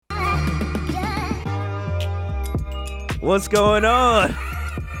What's going on?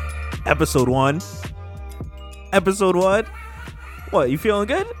 Episode 1. Episode 1. What, you feeling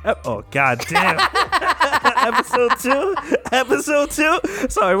good? Oh, god damn. Episode 2. Episode 2.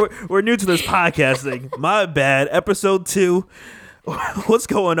 Sorry, we're new to this podcasting. My bad. Episode 2. What's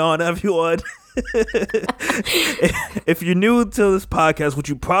going on, everyone? If you're new to this podcast, which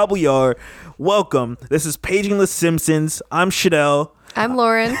you probably are, welcome. This is Paging the Simpsons. I'm Shadell. I'm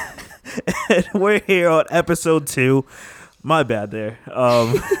Lauren. And we're here on episode 2. My bad there.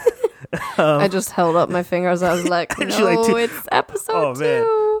 I just held up my fingers. I was like, no, it's episode 2. Man.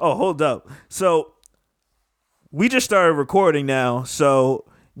 Oh, hold up. So we just started recording now. So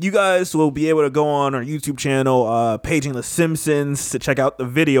you guys will be able to go on our YouTube channel, Paging the Simpsons, to check out the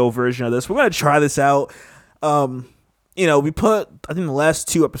video version of this. We're going to try this out. We put, I think the last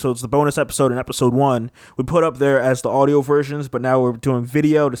 2 episodes, the bonus episode and episode 1, we put up there as the audio versions, but now we're doing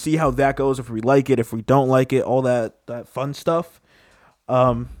video to see how that goes, if we like it, if we don't like it, all that fun stuff.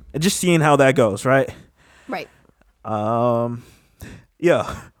 And just seeing how that goes, right? Right.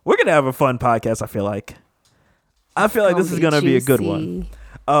 Yeah, we're going to have a fun podcast, I feel like. This is going to be a good one.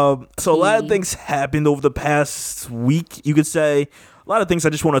 So a lot of things happened over the past week, you could say. A lot of things I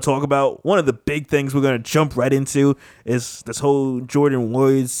just want to talk about. One of the big things we're going to jump right into is this whole Jordyn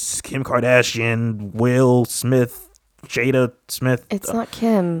Woods, Kim Kardashian, Will Smith, Jada Smith. It's not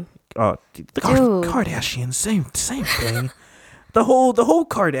Kim. The Kardashians, same thing. The whole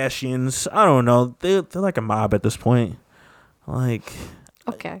Kardashians, I don't know. They're like a mob at this point. Like,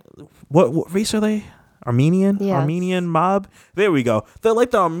 okay. What race are they? Armenian? Yes. Armenian mob? There we go. They're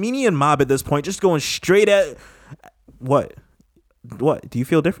like the Armenian mob at this point, just going straight at... What? Do you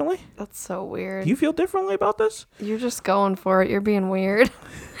feel differently? That's so weird. Do you feel differently about this? You're just going for it. You're being weird.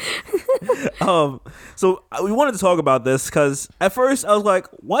 So we wanted to talk about this because at first I was like,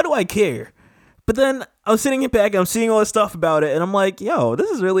 why do I care? But then I was sitting back and I'm seeing all this stuff about it and I'm like, yo, this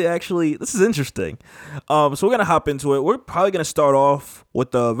is interesting. So we're going to hop into it. We're probably going to start off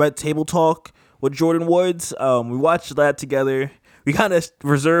with the Red Table Talk with Jordyn Woods. We watched that together. We kind of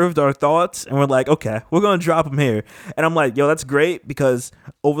reserved our thoughts and we're like, okay, we're going to drop them here. And I'm like, yo, that's great because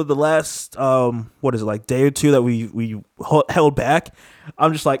over the last, day or two that we held back,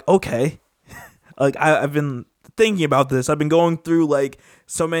 I'm just like, okay. Like, I've been thinking about this. I've been going through like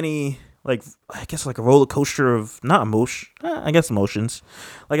so many, like, I guess like a roller coaster of, emotions.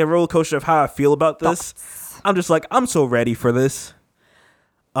 Like a roller coaster of how I feel about this. I'm just like, I'm so ready for this.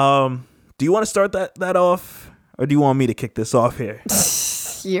 Do you want to start that off? Or do you want me to kick this off here?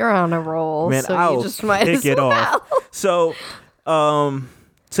 You're on a roll. Man, so I'll you just might kick it off. So,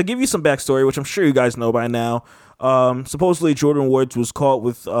 to give you some backstory, which I'm sure you guys know by now, supposedly Jordyn Woods was caught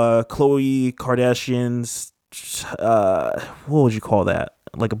with Khloe Kardashian's, what would you call that?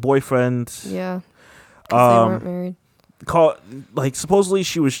 Like a boyfriend? Yeah. Because they weren't married. Supposedly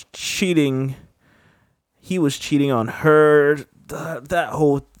she was cheating. He was cheating on her. That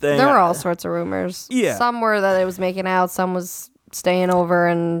whole thing. There were all sorts of rumors. Yeah. Some were that it was making out. Some was staying over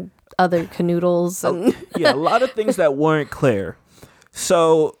and other canoodles. And yeah, a lot of things that weren't clear.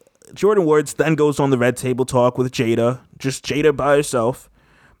 So Jordyn Woods then goes on the Red Table Talk with Jada, just Jada by herself,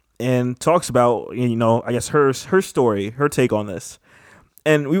 and talks about, I guess her story, her take on this.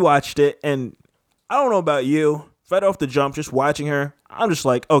 And we watched it, and I don't know about you, right off the jump, just watching her, I'm just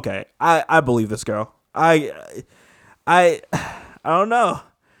like, okay, I believe this girl. I don't know.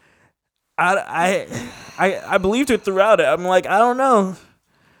 I believed her throughout it. I'm like, I don't know.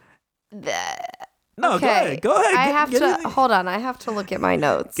 No, okay. Go ahead. I have to hold on. I have to look at my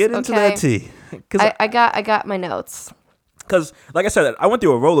notes. Get into that tea. I got my notes. Because, like I said, I went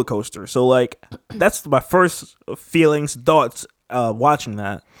through a roller coaster. So, like, that's my first feelings, thoughts watching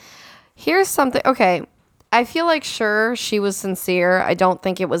that. Here's something. Okay, I feel like sure she was sincere. I don't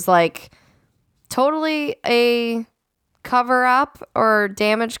think it was like totally a cover up or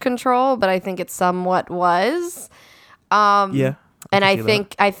damage control, but I think it somewhat was. Yeah. And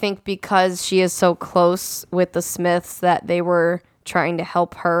I think because she is so close with the Smiths that they were trying to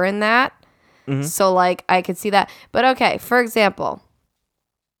help her in that. Mm-hmm. So like I could see that. But okay, for example.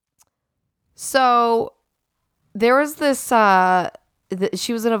 So there was this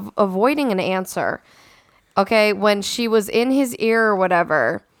she was avoiding an answer. Okay, when she was in his ear or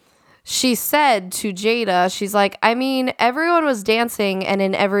whatever, she said to Jada, she's like, I mean, everyone was dancing and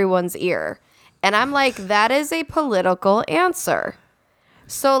in everyone's ear. And I'm like, that is a political answer.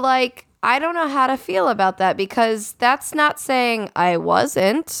 So, like, I don't know how to feel about that because that's not saying I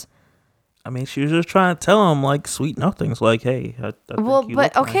wasn't. I mean, she was just trying to tell him, like, sweet nothings. Like, hey, I well,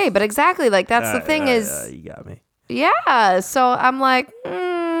 but okay, nice. But exactly. Like, that's the thing is. You got me. Yeah. So I'm like,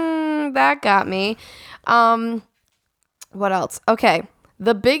 that got me. What else? Okay.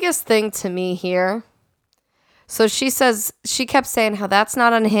 The biggest thing to me here. So she kept saying how that's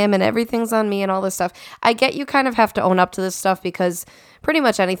not on him and everything's on me and all this stuff. I get you kind of have to own up to this stuff because pretty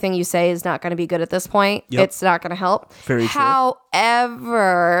much anything you say is not going to be good at this point. Yep. It's not going to help. Very true.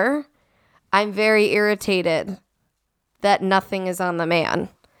 However, I'm very irritated that nothing is on the man.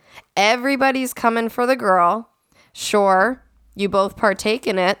 Everybody's coming for the girl. Sure, you both partake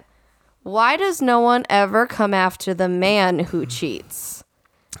in it. Why does no one ever come after the man who cheats?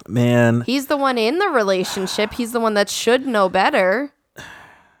 Man. He's the one in the relationship. He's the one that should know better.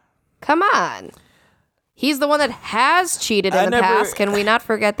 Come on. He's the one that has cheated in the past. Can we not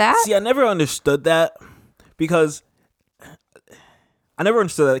forget that? See, I never understood that because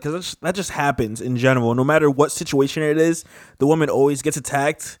that just happens in general. No matter what situation it is, the woman always gets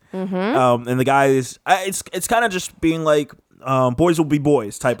attacked. Mm-hmm. And the guy is... It's kind of just being like... boys will be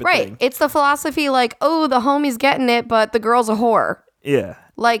boys type of thing. Right. It's the philosophy like, oh, the homie's getting it, but the girl's a whore. Yeah.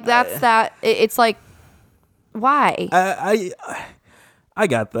 Like, that's that. It's like, why? I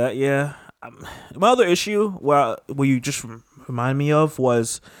got that, yeah. My other issue, what you just remind me of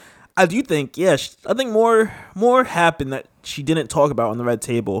was, I do think, I think more happened that she didn't talk about on the red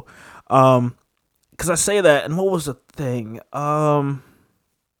table. Because I say that, and what was the thing?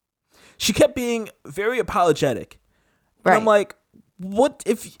 She kept being very apologetic. Right. And I'm like, what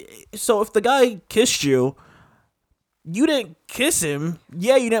if the guy kissed you, you didn't kiss him.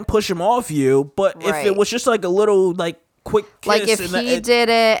 Yeah, you didn't push him off you, but if it was just like a little like quick kiss, like if he did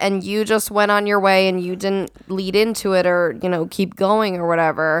it and you just went on your way and you didn't lead into it or, keep going or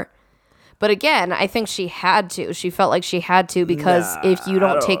whatever. But again, I think she had to. She felt like she had to because if you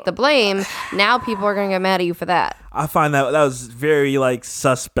don't take the blame, now people are going to get mad at you for that. I find that was very like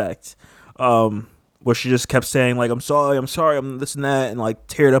suspect. Where she just kept saying like, I'm sorry, I'm this and that, and like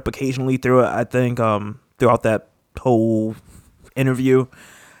teared up occasionally through it. I think throughout that whole interview.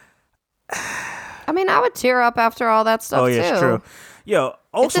 I mean, I would tear up after all that stuff, too. It's true. Yo,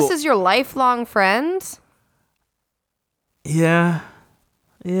 also... If this is your lifelong friend... Yeah.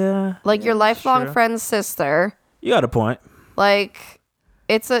 Like your lifelong friend's sister. You got a point. Like,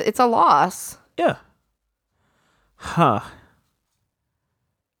 it's a loss. Yeah. Huh.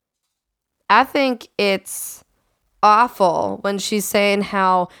 I think it's awful when she's saying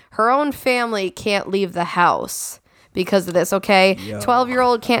how her own family can't leave the house because of this, okay?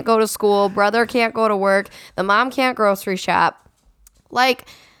 12-year-old can't go to school, brother can't go to work, the mom can't grocery shop. Like,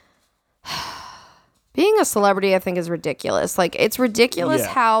 being a celebrity, I think, is ridiculous. Like, it's ridiculous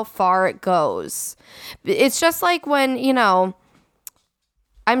how far it goes. It's just like when,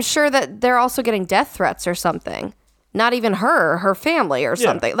 I'm sure that they're also getting death threats or something. Not even her family or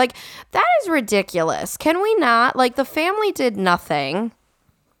something. Like, that is ridiculous. Can we not? Like, the family did nothing.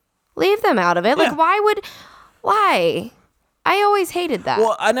 Leave them out of it. Like, why? I always hated that.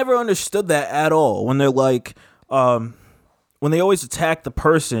 Well, I never understood that at all. When they're like, when they always attack the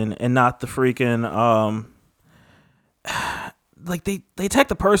person and not the freaking, like they attack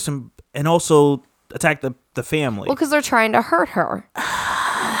the person and also attack the family. Well, because they're trying to hurt her.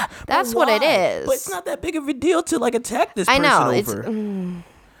 That's what it is. But it's not that big of a deal to like attack this person over. It's,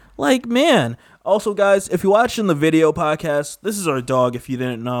 like, man. Also, guys, if you're watching the video podcast, this is our dog. If you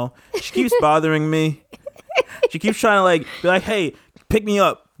didn't know, she keeps bothering me. She keeps trying to like be like, "Hey, pick me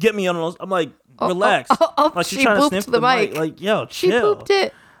up, get me on." I'm like, relax. Like she's trying to sniff the mic. Like, yo, chill. She pooped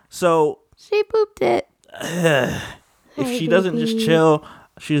it. So she pooped it. If she doesn't just chill,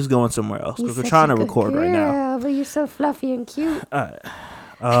 she's going somewhere else because we're trying to record right now. But you're so fluffy and cute. All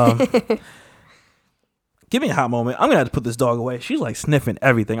right. Give me a hot moment. I'm gonna have to put this dog away. She's like sniffing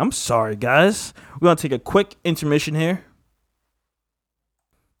everything. I'm sorry, guys. We're gonna take a quick intermission here.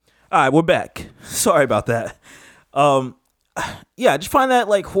 All right, we're back. Sorry about that. Yeah, I just find that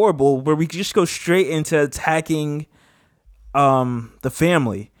like horrible where we just go straight into attacking the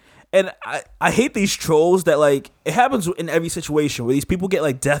family. And I hate these trolls that like it happens in every situation where these people get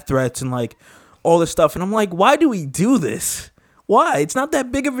like death threats and like all this stuff. And I'm like, why do we do this? Why? It's not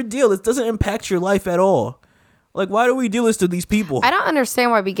that big of a deal. It doesn't impact your life at all. Like, why do we do this to these people? I don't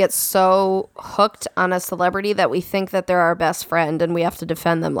understand why we get so hooked on a celebrity that we think that they're our best friend and we have to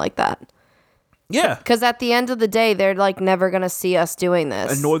defend them like that. Yeah. Because at the end of the day, they're like never going to see us doing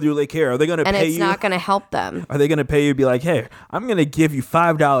this. And nor do they care. Are they going to pay you? And it's not going to help them. Are they going to pay you be like, hey, I'm going to give you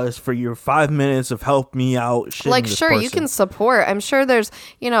 $5 for your 5 minutes of help me out? Like, sure, person. You can support. I'm sure there's,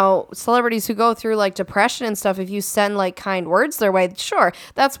 celebrities who go through like depression and stuff. If you send like kind words their way, sure,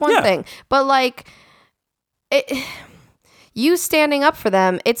 that's one thing. But like, you standing up for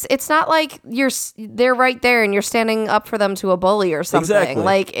them, it's not like they're right there and you're standing up for them to a bully or something. Exactly.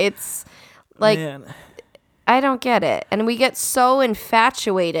 Like, it's like, man. I don't get it. And we get so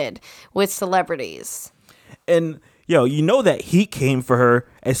infatuated with celebrities. And you know that heat came for her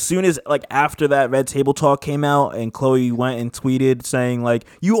as soon as like after that Red Table Talk came out, and Chloe went and tweeted saying like,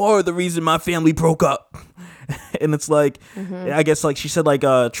 "You are the reason my family broke up." And it's like, I guess like she said like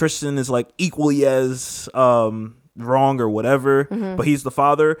Tristan is like equally as wrong or whatever, but he's the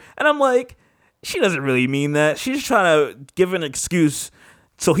father. And I'm like, she doesn't really mean that. She's just trying to give an excuse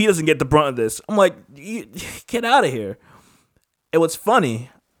so he doesn't get the brunt of this. I'm like, get out of here. And what's funny,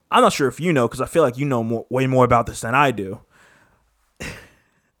 I'm not sure if you know, because I feel like you know way more about this than I do.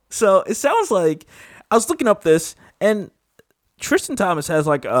 So it sounds like, I was looking up this, and Tristan Thomas has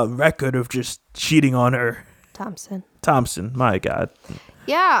like a record of just cheating on her. Thompson, my God.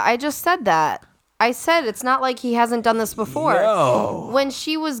 Yeah, I just said that. I said it's not like he hasn't done this before. When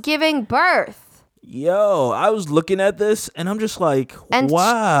she was giving birth. I was looking at this, and I'm just like,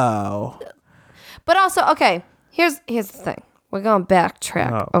 wow. But also, okay, here's the thing. We're going to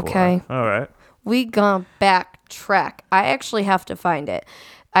backtrack, okay? All right. We going to backtrack. I actually have to find it.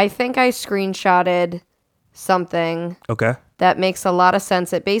 I think I screenshotted something. Okay. That makes a lot of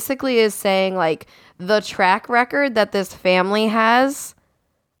sense. It basically is saying, like, the track record that this family has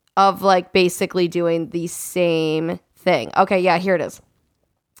of, like, basically doing the same thing. Okay, yeah, here it is.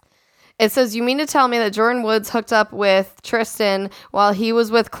 It says, you mean to tell me that Jordan Woods hooked up with Tristan while he was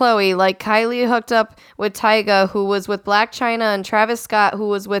with Chloe, like Kylie hooked up with Tyga, who was with Blac Chyna, and Travis Scott, who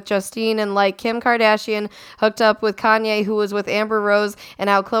was with Justine, and like Kim Kardashian hooked up with Kanye, who was with Amber Rose, and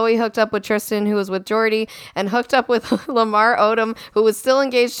how Chloe hooked up with Tristan, who was with Jordy, and hooked up with Lamar Odom, who was still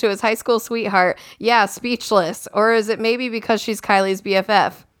engaged to his high school sweetheart. Yeah, speechless. Or is it maybe because she's Kylie's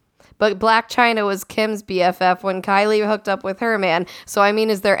BFF? But Blac Chyna was Kim's BFF when Kylie hooked up with her man. So, I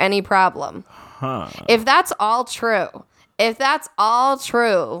mean, is there any problem? If that's all true,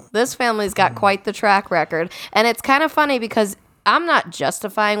 this family's got quite the track record. And it's kind of funny because I'm not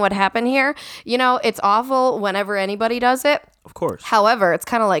justifying what happened here. You know, it's awful whenever anybody does it. Of course. However, it's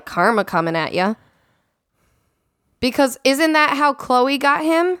kind of like karma coming at you. Because isn't that how Chloe got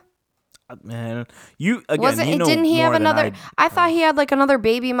him? Man, didn't he have another? I thought he had like another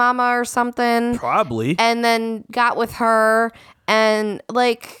baby mama or something. Probably. And then got with her, and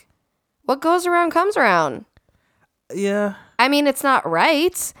like, what goes around comes around. Yeah. I mean, it's not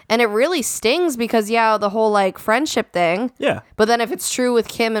right, and it really stings because the whole like friendship thing. Yeah. But then if it's true with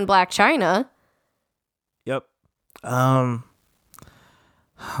Kim and Blac Chyna. Yep.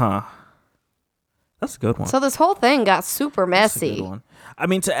 That's a good one. So this whole thing got super messy. That's a good one. I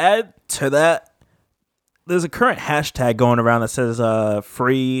mean, to add to that, there's a current hashtag going around that says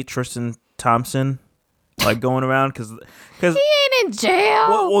free Tristan Thompson, like going around because he ain't in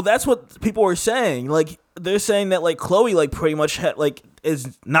jail. Well, that's what people are saying. Like they're saying that like Chloe like pretty much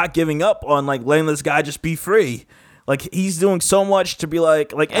is not giving up on like letting this guy just be free. Like he's doing so much to be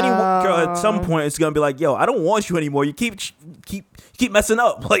like any girl at some point is gonna be like, yo, I don't want you anymore. You keep messing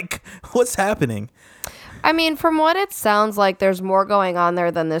up. Like what's happening? I mean, from what it sounds like, there's more going on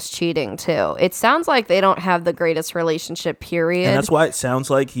there than this cheating, too. It sounds like they don't have the greatest relationship, period. And that's why it sounds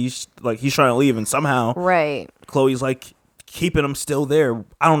like he's trying to leave, and somehow Chloe's like keeping him still there.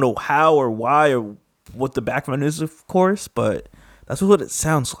 I don't know how or why or what the background is, of course, but that's what it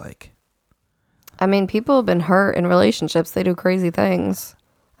sounds like. I mean, people have been hurt in relationships. They do crazy things.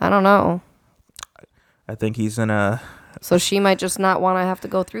 I don't know. I think he's in a... So she might just not want to have to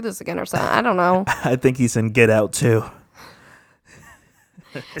go through this again or something. I don't know. I think he's in Get Out too.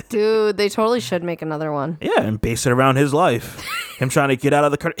 Dude, they totally should make another one. Yeah, and base it around his life. Him trying to get out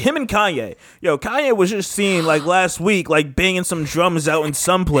of the... Him and Kanye. Kanye was just seen like last week, like banging some drums out in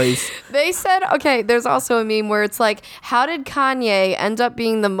some place. They said, okay, there's also a meme where it's like, how did Kanye end up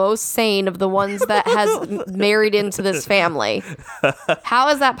being the most sane of the ones that has married into this family? How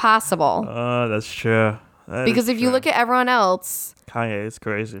is that possible? Oh, that's true. Because if you look at everyone else, Kanye is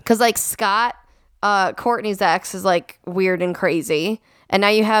crazy. Because like Scott, Courtney's ex is like weird and crazy, and now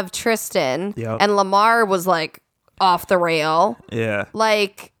you have Tristan, and Lamar was like off the rail. Yeah.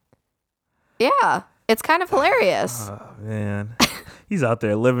 Like, yeah, it's kind of hilarious. Oh man, he's out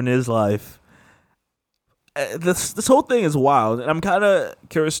there living his life. This whole thing is wild, and I'm kind of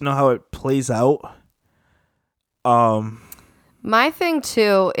curious to know how it plays out. My thing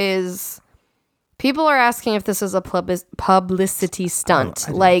too is. People are asking if this is a publicity stunt,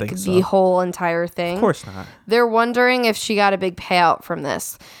 like the whole entire thing. Of course not. They're wondering if she got a big payout from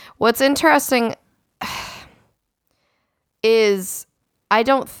this. What's interesting is I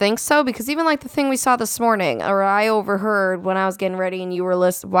don't think so, because even like the thing we saw this morning, or I overheard when I was getting ready and you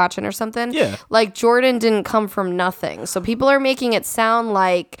were watching or something, yeah, like Jordan didn't come from nothing. So people are making it sound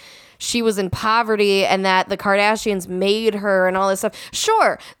like she was in poverty and that the Kardashians made her and all this stuff.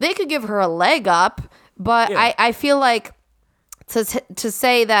 Sure, they could give her a leg up, but I feel like to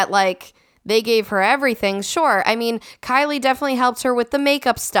say that like they gave her everything, sure. I mean, Kylie definitely helped her with the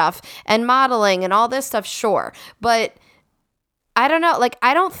makeup stuff and modeling and all this stuff, sure. But I don't know, like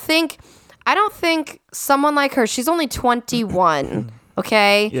I don't think someone like her, she's only 21,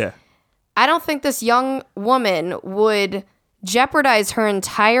 okay? Yeah. I don't think this young woman would jeopardize her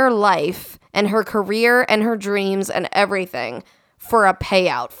entire life and her career and her dreams and everything for a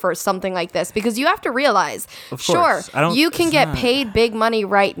payout for something like this, because you have to realize, sure, you can get paid big money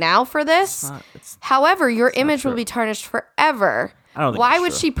right now for this. However, your image will be tarnished forever. Why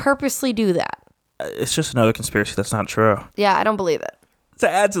would she purposely do that? It's just another conspiracy that's not true. Yeah, I don't believe it. To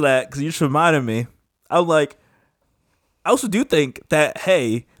add to that, because you just reminded me, I'm like, I also do think that,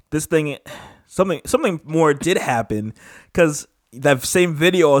 hey, this thing, something more did happen, because that same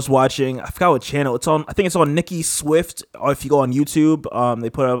video I was watching, I forgot what channel it's on. I think it's on Nicki Swift. Or if you go on YouTube, they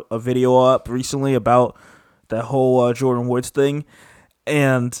put a video up recently about that whole Jordyn Woods thing,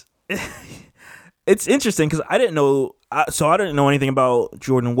 and it's interesting because I didn't know. So I didn't know anything about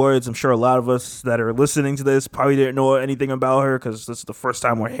Jordyn Woods. I'm sure a lot of us that are listening to this probably didn't know anything about her because this is the first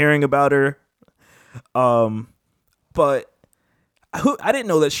time we're hearing about her. But I didn't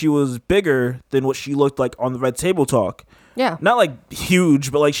know that she was bigger than what she looked like on the Red Table Talk. Yeah. Not like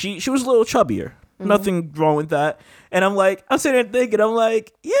huge, but like she was a little chubbier. Mm-hmm. Nothing wrong with that. And I'm sitting there thinking, I'm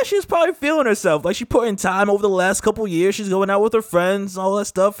like, yeah, she's probably feeling herself. Like she put in time over the last couple of years. She's going out with her friends, all that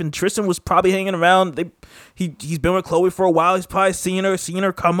stuff. And Tristan was probably hanging around. He's been with Khloe for a while. He's probably seeing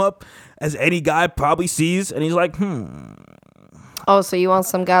her come up as any guy probably sees. And he's like, Oh, so you want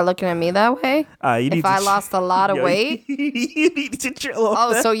some guy looking at me that way? If I lost a lot of weight? You need to chill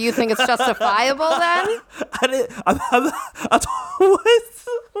off that. So you think it's justifiable then?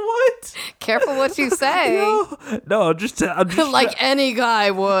 What? Careful what you say. No, I'm just like any guy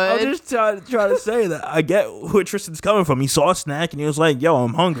would. I'm just trying to say that I get where Tristan's coming from. He saw a snack and he was like, yo,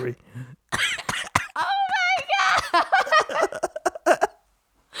 I'm hungry. Oh my God.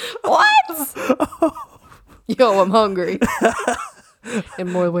 What? Yo, I'm hungry.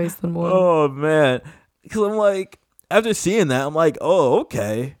 In more ways than one. Oh, man. Because I'm like, after seeing that, I'm like, oh,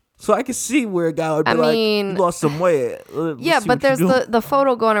 okay. So I can see where a guy would be you lost some weight. Yeah, but there's the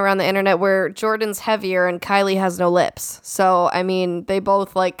photo going around the internet where Jordan's heavier and Kylie has no lips. So, I mean, they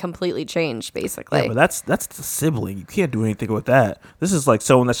both like completely changed, basically. Yeah, but that's the sibling. You can't do anything with that. This is like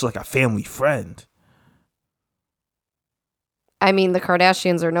someone that's like a family friend. I mean, the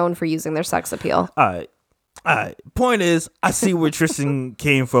Kardashians are known for using their sex appeal. All right. Point is, I see where Tristan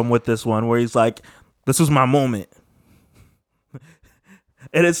came from with this one, where he's like, this was my moment.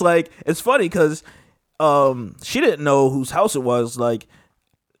 And it's like, it's funny because she didn't know whose house it was. Like,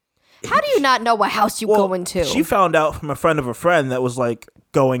 how do you not know what house you going to? She found out from a friend of a friend that was like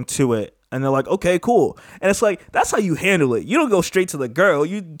going to it. And they're like, okay, cool. And it's like, that's how you handle it. You don't go straight to the girl.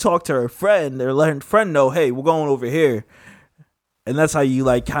 You talk to her friend or let her friend know, hey, we're going over here. And that's how you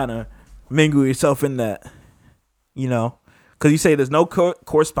like kind of mingle yourself in that, you know? Because you say there's no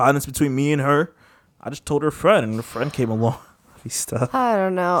correspondence between me and her. I just told her friend and her friend came along. Stuff. I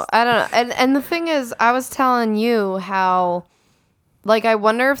don't know. And the thing is, I was telling you how, like, I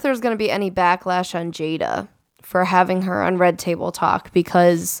wonder if there's going to be any backlash on Jada for having her on Red Table Talk,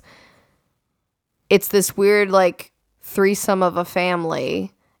 because it's this weird, like, threesome of a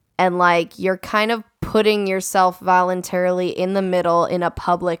family, and, like, you're kind of putting yourself voluntarily in the middle in a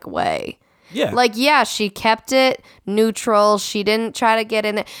public way. Yeah. Like, yeah, she kept it neutral. She didn't try to get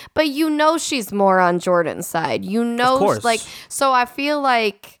in it. But you know she's more on Jordan's side. You know, of course. Like, so I feel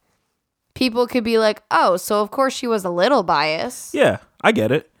like people could be like, oh, so of course she was a little biased. Yeah, I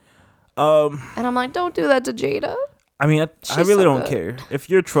get it. And I'm like, don't do that to Jada. I mean, I really don't care. If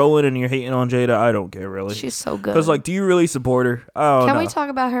you're trolling and you're hating on Jada, I don't care, really. She's so good. Because, like, do you really support her? Oh, Can we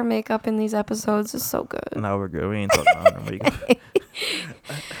talk about her makeup in these episodes? It's so good. No, we're good. We ain't talking about her makeup.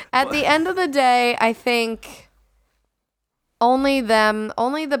 At the end of the day, I think only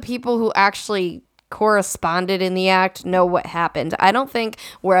the people who actually corresponded in the act know what happened. I don't think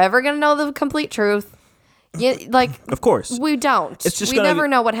we're ever going to know the complete truth. Yeah, like, of course we don't. We never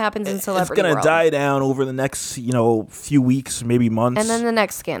know what happens in celebrity world. It's gonna die down over the next, few weeks, maybe months, and then the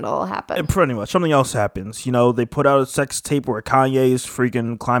next scandal will happen. And pretty much something else happens. They put out a sex tape where Kanye is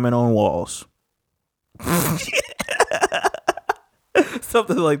freaking climbing on walls,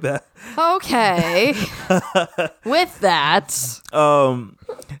 something like that. Okay. With that, so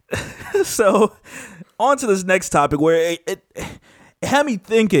on to this next topic where it had me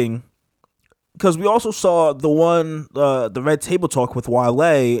thinking. because we also saw the Red Table Talk with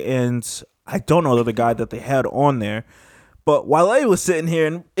Wale, and I don't know the other guy that they had on there, but Wale was sitting here,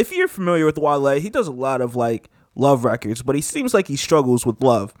 and if you're familiar with Wale, he does a lot of like love records, but he seems like he struggles with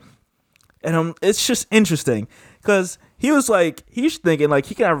love, and it's just interesting because he's thinking like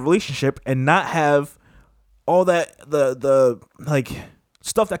he can have a relationship and not have all that the like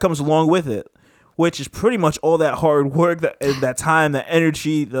stuff that comes along with it, which is pretty much all that hard work, that time, that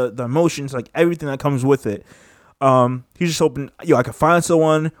energy, the emotions, like everything that comes with it. He's just hoping, I can find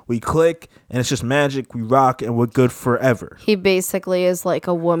someone, we click, and it's just magic, we rock, and we're good forever. He basically is like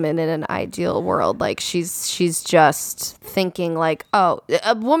a woman in an ideal world. Like she's just thinking like, oh,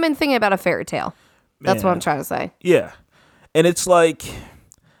 a woman thinking about a fairy tale. That's what I'm trying to say. Yeah. And it's like,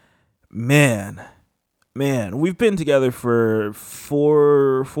 man, we've been together for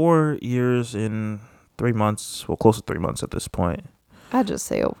 4 years and 3 months. Well, close to 3 months at this point. I'd just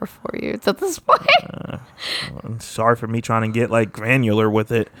say over 4 years at this point. Sorry for me trying to get like granular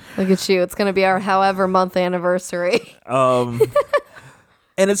with it. Look at you. It's going to be our however month anniversary. And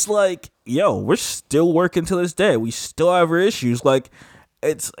it's like, we're still working to this day. We still have our issues. Like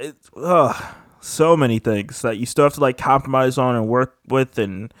it's so many things that you still have to like compromise on and work with,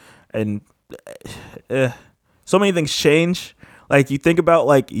 and so many things change. Like you think about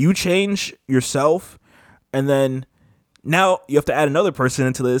like you change yourself, and then now you have to add another person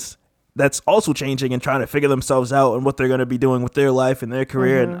into this that's also changing and trying to figure themselves out and what they're going to be doing with their life and their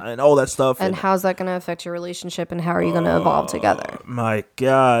career, and all that stuff. And how's that going to affect your relationship, and how are you going to evolve together? My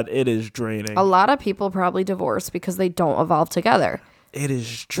God, it is draining. A lot of people probably divorce because they don't evolve together. It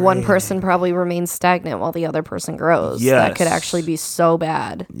is draining. One person probably remains stagnant while the other person grows. Yes. That could actually be so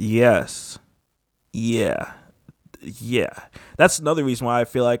bad. Yes. Yeah. That's another reason why I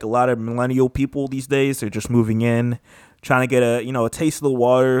feel like a lot of millennial people these days are just moving in, trying to get a taste of the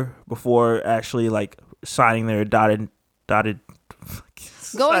water before actually like signing their dotted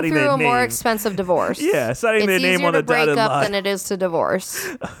Going through a more expensive divorce. Yeah, signing their name on a dotted line. It's easier to break up than it is to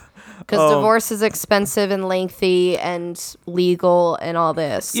divorce. Because divorce is expensive and lengthy and legal and all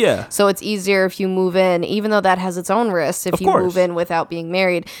this. Yeah. So it's easier if you move in, even though that has its own risks. If you move in without being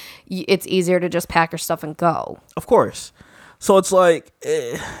married, it's easier to just pack your stuff and go. Of course. So it's like,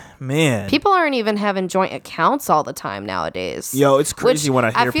 man. People aren't even having joint accounts all the time nowadays. It's crazy when I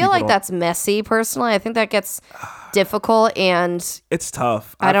hear I feel like that's messy, personally. I think that gets difficult, and it's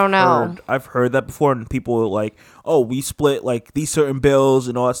tough. I don't know. I've heard that before, and people are like, oh, we split like these certain bills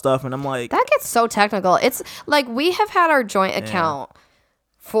and all that stuff, and I'm like, that gets so technical. It's like we have had our joint account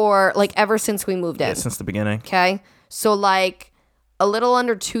for like ever since we moved in. Yeah, since the beginning. Okay. So like a little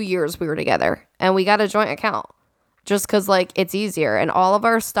under 2 years we were together, and we got a joint account just because like it's easier, and all of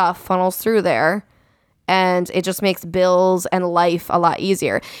our stuff funnels through there, and it just makes bills and life a lot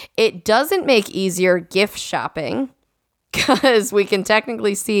easier. It doesn't make easier gift shopping, because we can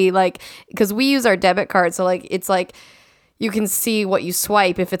technically see, like, because we use our debit card, so like it's like you can see what you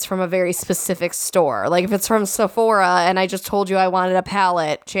swipe if it's from a very specific store. Like if it's from Sephora and I just told you I wanted a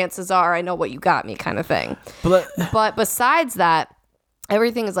palette, chances are I know what you got me, kind of thing. But besides that,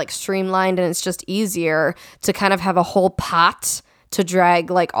 everything is like streamlined, and it's just easier to kind of have a whole pot to drag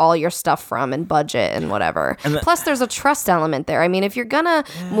like all your stuff from and budget and whatever. Plus there's a trust element there. I mean, if you're gonna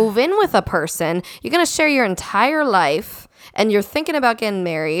move in with a person, you're gonna share your entire life, and you're thinking about getting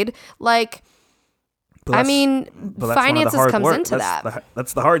married, like, I mean, finances comes into that.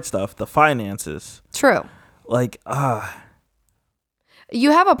 That's the hard stuff, the finances. True. Like,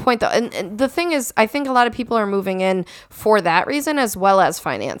 you have a point, though. And the thing is, I think a lot of people are moving in for that reason as well as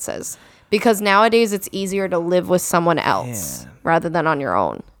finances. Because nowadays it's easier to live with someone else rather than on your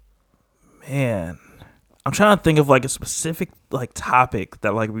own. Man. I'm trying to think of like a specific like topic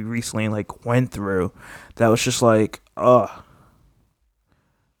that like we recently like went through that was just like, I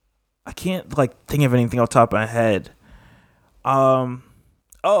can't like think of anything off the top of my head.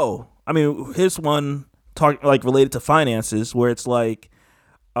 Here's one talk like related to finances where it's like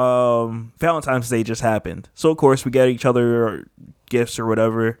Valentine's Day just happened. So of course we get each other gifts or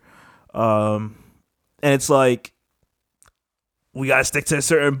whatever. And it's like we gotta stick to a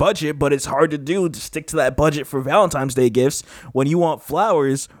certain budget, but it's hard to stick to that budget for Valentine's Day gifts when you want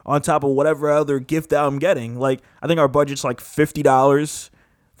flowers on top of whatever other gift that I'm getting. Like I think our budget's like $50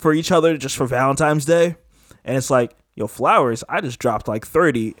 for each other just for Valentine's Day, and it's like, flowers, I just dropped like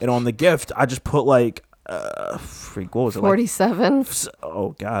 30, and on the gift I just put like what was it, 47? Like,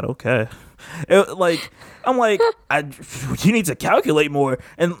 oh God, okay. I'm like, you need to calculate more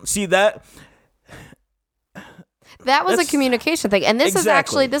and see that. That was a communication thing. And this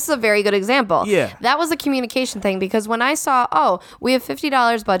Exactly. this is a very good example. Yeah. That was a communication thing because when I saw, we have $50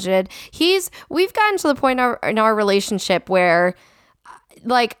 budgeted, we've gotten to the point in our relationship where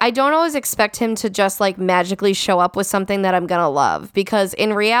like I don't always expect him to just like magically show up with something that I'm going to love, because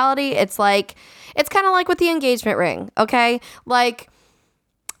in reality it's kind of like with the engagement ring, okay? Like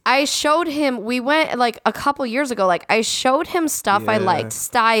I showed him, we went like a couple years ago, like I showed him stuff I liked,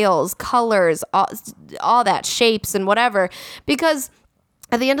 styles, colors, all that, shapes and whatever, because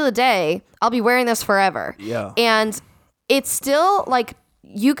at the end of the day, I'll be wearing this forever. Yeah. And it's still like,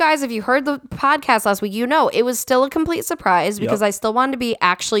 you guys, if you heard the podcast last week, it was still a complete surprise because I still wanted to be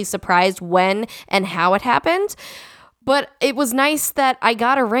actually surprised when and how it happened. But it was nice that I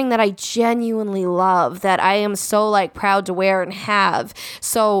got a ring that I genuinely love, that I am so like proud to wear and have.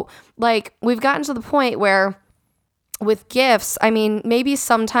 So like we've gotten to the point where with gifts, I mean, maybe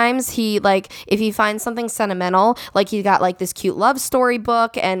sometimes he like, if he finds something sentimental, like he got like this cute love story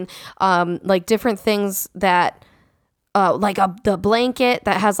book and like different things that like the blanket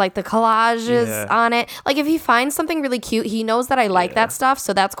that has like the collages on it. Like if he finds something really cute, he knows that I like that stuff,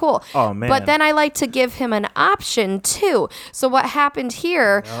 so that's cool. Oh man. But then I like to give him an option too. So what happened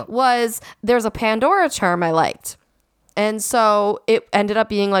here was there's a Pandora charm I liked. And so it ended up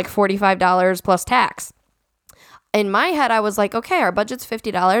being like $45 plus tax. In my head, I was like, okay, our budget's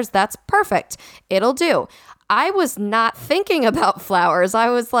 $50. That's perfect. It'll do. I was not thinking about flowers. I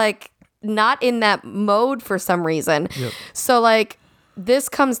was like, not in that mode for some reason. So like this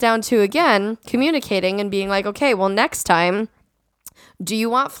comes down to, again, communicating and being like, okay, well, next time, do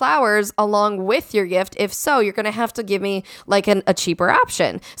you want flowers along with your gift? If so, you're going to have to give me like a cheaper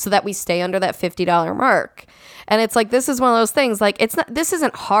option so that we stay under that $50 mark. And it's like, this is one of those things, like, this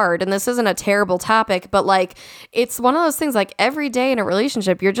isn't hard and this isn't a terrible topic, but like, it's one of those things like every day in a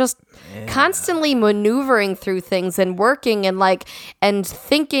relationship, you're just constantly maneuvering through things and working and like, and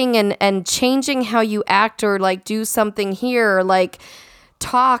thinking and changing how you act or like do something here or like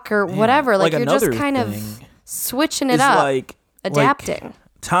talk or whatever. Like you're just kind of switching it up, like adapting.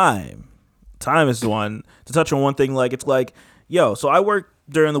 Like time is the one to touch on one thing. Like it's like, yo, so I work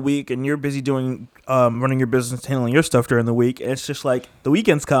during the week and you're busy doing running your business, handling your stuff during the week, and it's just like the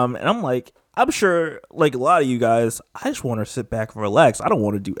weekends come and I'm like, I'm sure like a lot of you guys, I just want to sit back and relax. I don't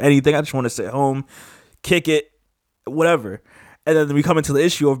want to do anything. I just want to sit home, kick it, whatever. And then we come into the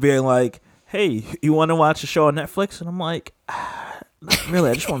issue of being like, hey, you want to watch a show on Netflix? And I'm like, not really.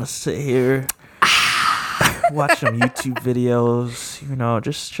 I just want to sit here, watch some YouTube videos,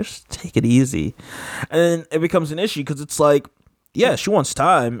 just take it easy. And then it becomes an issue because it's like, yeah, she wants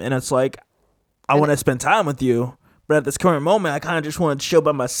time, and it's like, I want to spend time with you, but at this current moment, I kind of just want to chill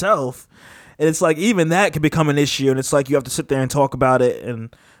by myself. And it's like, even that could become an issue, and it's like you have to sit there and talk about it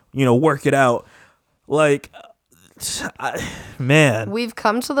and, work it out. Like, man. We've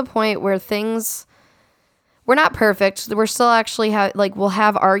come to the point where we're not perfect. We're still actually we'll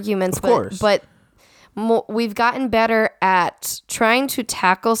have arguments, of course. but we've gotten better at trying to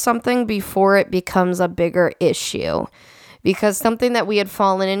tackle something before it becomes a bigger issue. Because something that we had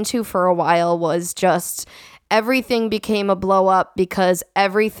fallen into for a while was just everything became a blow up because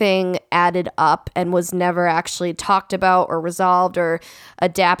everything added up and was never actually talked about or resolved or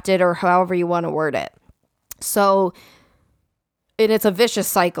adapted or however you want to word it. So, and it's a vicious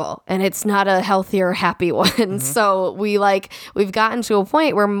cycle and it's not a healthy or happy one. Mm-hmm. So we've gotten to a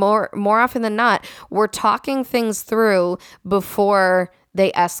point where more often than not, we're talking things through before they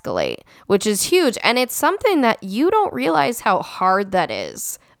escalate, which is huge. And it's something that you don't realize how hard that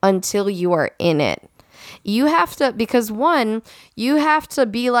is until you are in it. You have to, because one, you have to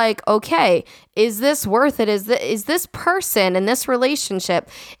be like, okay, is this worth it? Is this person in this relationship,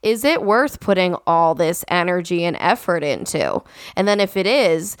 is it worth putting all this energy and effort into? And then if it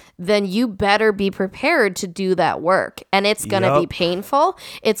is, then you better be prepared to do that work. And it's going to be painful.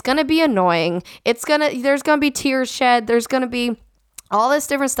 It's going to be annoying. There's going to be tears shed. There's going to be all this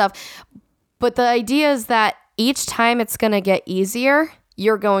different stuff. But the idea is that each time it's going to get easier.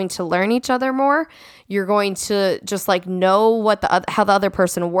 You're going to learn each other more. You're going to just like know how the other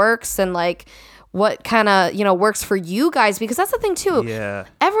person works and like what kind of, works for you guys. Because that's the thing too. Yeah.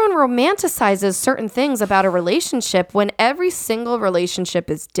 Everyone romanticizes certain things about a relationship when every single relationship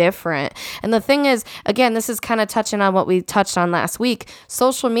is different. And the thing is, again, this is kind of touching on what we touched on last week.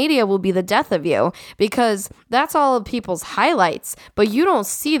 Social media will be the death of you because that's all of people's highlights, but you don't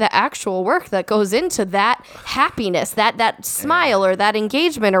see the actual work that goes into that happiness, that smile or that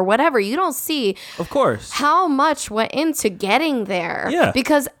engagement or whatever. You don't see, of course, how much went into getting there. Yeah.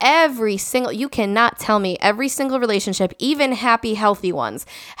 Because you cannot tell me every single relationship, even happy, healthy ones,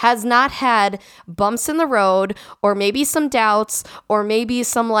 has not had bumps in the road, or maybe some doubts, or maybe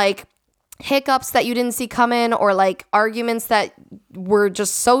some like hiccups that you didn't see coming, or like arguments that were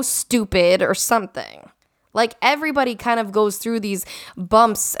just so stupid or something. Like everybody kind of goes through these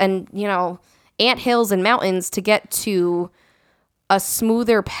bumps and, anthills and mountains to get to a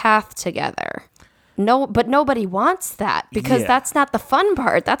smoother path together. No, but nobody wants that, because that's not the fun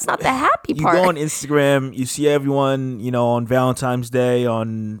part. That's not the happy part. You go on Instagram, you see everyone, on Valentine's Day,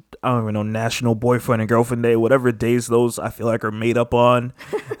 on, I don't even know, National Boyfriend and Girlfriend Day, whatever days those I feel like are made up on.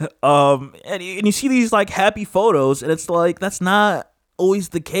 And you see these like happy photos, and it's like, that's not always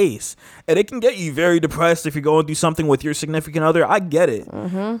the case, and it can get you very depressed if you're going through something with your significant other. I get it.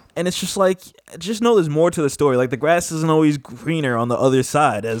 And it's just like, just know there's more to the story. Like the grass isn't always greener on the other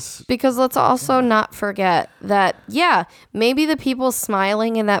side. Because let's also not forget that maybe the people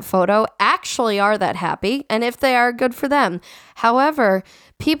smiling in that photo actually are that happy, and if they are, good for them. However,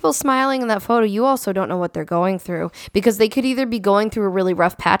 people smiling in that photo, you also don't know what they're going through, because they could either be going through a really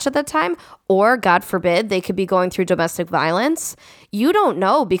rough patch at that time, or God forbid, they could be going through domestic violence. You don't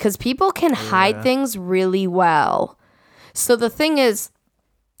know, because people can hide things really well. So the thing is,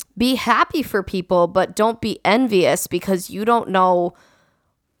 be happy for people, but don't be envious, because you don't know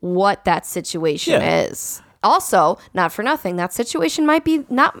what that situation is. Also, not for nothing, that situation might be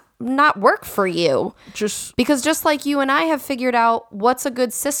not work for you. Because just like you and I have figured out what's a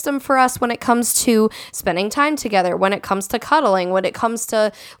good system for us when it comes to spending time together, when it comes to cuddling, when it comes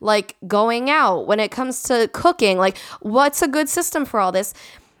to like going out, when it comes to cooking, like what's a good system for all this?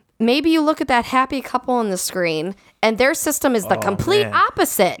 Maybe you look at that happy couple on the screen and their system is the complete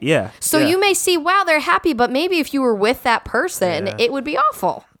opposite. Yeah. So you may see, wow, they're happy, but maybe if you were with that person, it would be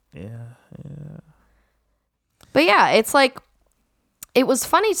awful. Yeah. But it's like, it was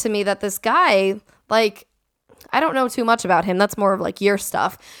funny to me that this guy, like, I don't know too much about him. That's more of like your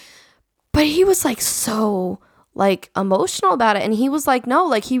stuff. But he was like so like emotional about it. And he was like, no,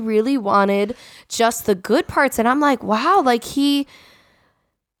 like he really wanted just the good parts. And I'm like, wow, like you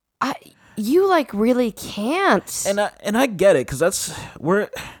like really can't. And I get it, because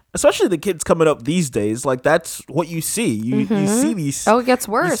especially the kids coming up these days, like that's what you see. You see these. Oh, it gets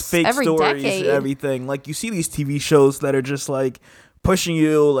worse these fake every stories decade. And everything. Like you see these TV shows that are just like pushing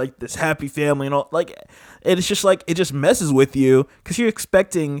you like this happy family and all. Like it's just like it just messes with you, because you're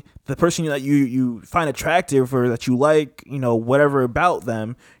expecting the person that you find attractive or that you like, whatever about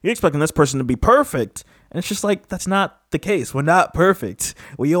them. You're expecting this person to be perfect. And it's just like, that's not the case. We're not perfect.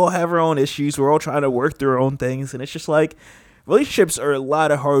 We all have our own issues. We're all trying to work through our own things. And it's just like, relationships are a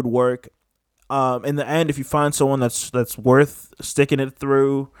lot of hard work. In the end, if you find someone that's worth sticking it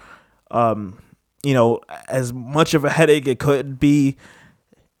through, as much of a headache it could be,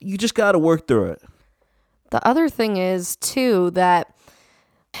 you just got to work through it. The other thing is, too, that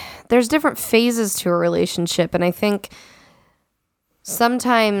there's different phases to a relationship. And I think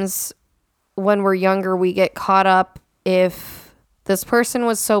sometimes when we're younger, we get caught up if this person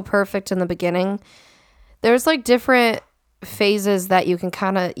was so perfect in the beginning. There's like different phases that you can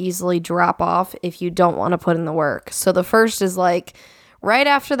kind of easily drop off if you don't want to put in the work. So the first is like right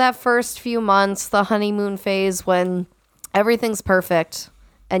after that first few months, the honeymoon phase, when everything's perfect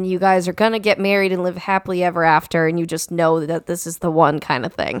and you guys are going to get married and live happily ever after, and you just know that this is the one kind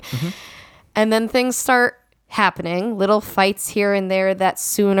of thing. And then things start happening, little fights here and there that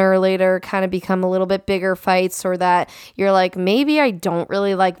sooner or later kind of become a little bit bigger fights, or that you're like, maybe I don't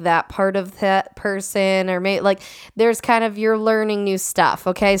really like that part of that person, or maybe like there's kind of, you're learning new stuff.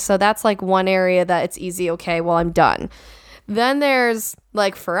 Okay. So that's like one area that it's easy. Okay, well, I'm done. Then there's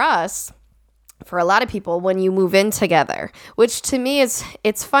like for us, for a lot of people, when you move in together, which to me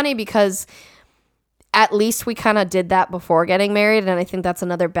it's funny because at least we kind of did that before getting married. And I think that's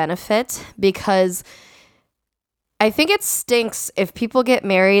another benefit, because I think it stinks if people get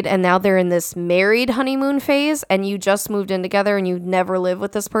married and now they're in this married honeymoon phase and you just moved in together and you never live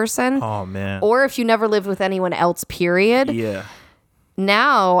with this person. Oh, man. Or if you never lived with anyone else, period. Yeah.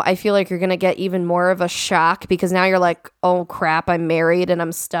 Now I feel like you're going to get even more of a shock, because now you're like, oh crap, I'm married and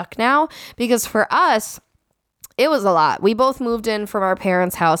I'm stuck now. Because for us, it was a lot. We both moved in from our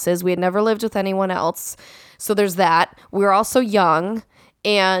parents' houses. We had never lived with anyone else. So there's that. We were also young,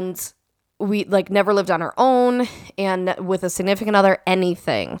 and we like never lived on our own and with a significant other,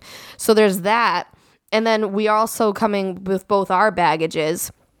 anything. So there's that. And then we are also coming with both our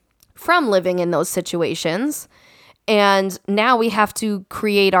baggages from living in those situations. And now we have to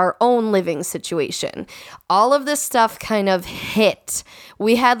create our own living situation. All of this stuff kind of hit.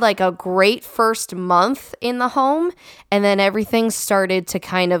 We had like a great first month in the home, and then everything started to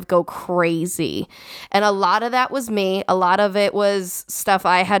kind of go crazy. And a lot of that was me. A lot of it was stuff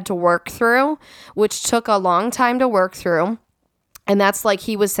I had to work through, which took a long time to work through. And that's like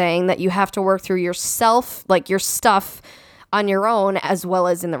he was saying, that you have to work through yourself, like your stuff on your own, as well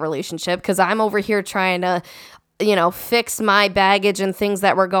as in the relationship. Because I'm over here trying to fix my baggage and things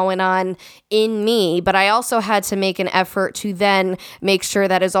that were going on in me. But I also had to make an effort to then make sure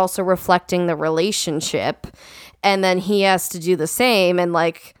that is also reflecting the relationship. And then he has to do the same and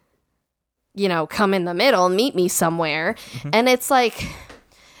come in the middle and meet me somewhere. Mm-hmm. And it's like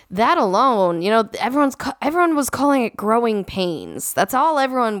that alone, everyone was calling it growing pains. That's all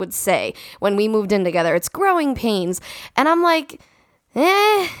everyone would say when we moved in together. It's growing pains. And I'm like,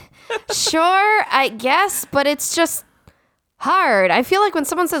 sure, I guess, but it's just hard. I feel like when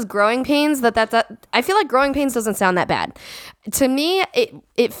someone says growing pains, I feel like growing pains doesn't sound that bad. To me,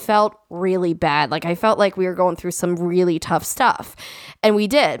 it felt really bad. Like I felt like we were going through some really tough stuff, and we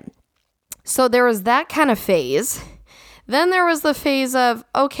did. So there was that kind of phase. Then there was the phase of,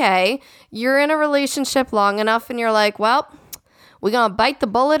 okay, you're in a relationship long enough and you're like, well, we gonna bite the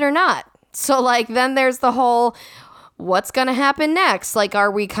bullet or not? So then there's the whole, what's going to happen next?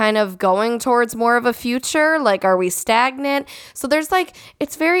 Are we kind of going towards more of a future? Are we stagnant? So there's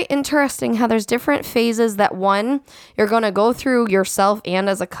it's very interesting how there's different phases that one, you're going to go through yourself and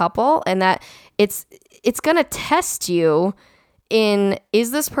as a couple, and that it's going to test you in,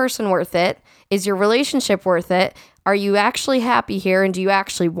 is this person worth it? Is your relationship worth it? Are you actually happy here? And do you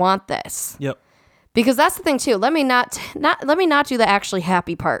actually want this? Yep. Because that's the thing too. Let me not do the actually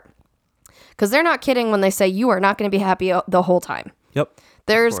happy part. Because they're not kidding when they say you are not going to be happy the whole time. Yep.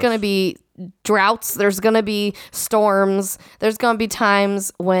 There's going to be droughts. There's going to be storms. There's going to be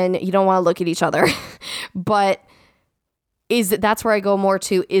times when you don't want to look at each other. But that's where I go more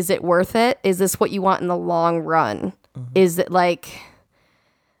to, is it worth it? Is this what you want in the long run? Mm-hmm. Is it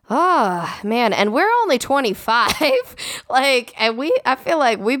man, and we're only 25. I feel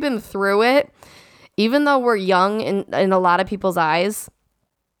like we've been through it. Even though we're young in a lot of people's eyes,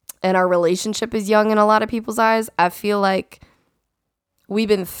 and our relationship is young in a lot of people's eyes, I feel like we've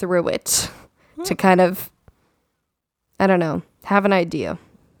been through it to kind of, I don't know, have an idea.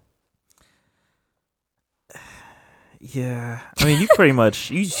 Yeah. I mean, you pretty much,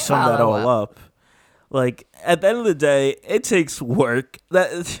 you sum that all up. At the end of the day, it takes work.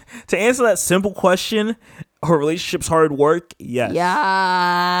 To answer that simple question, are relationships hard work? Yes.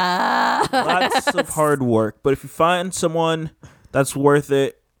 Yeah. Lots of hard work. But if you find someone that's worth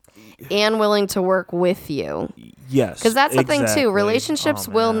it, and willing to work with you. Yes. Because that's the thing too. Relationships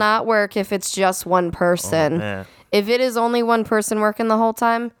will not work if it's just one person. If it is only one person working the whole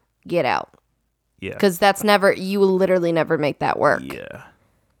time, get out. Yeah. Because you will literally never make that work. Yeah.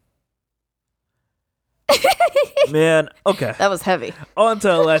 Man, okay. That was heavy. On to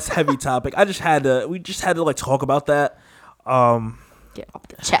the last heavy topic. We just had to talk about that. Get off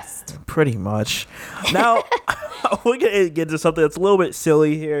the chest. Pretty much. Now, we're gonna get into something that's a little bit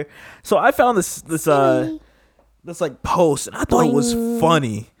silly here. So I found this post, and I thought it was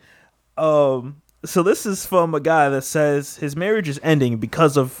funny. So this is from a guy that says his marriage is ending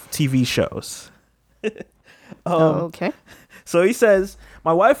because of TV shows. Okay. So he says,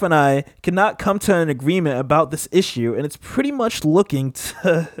 my wife and I cannot come to an agreement about this issue, and it's pretty much looking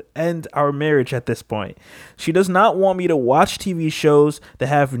to end our marriage at this point. She does not want me to watch TV shows that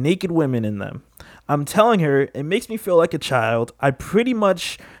have naked women in them. I'm telling her it makes me feel like a child. I pretty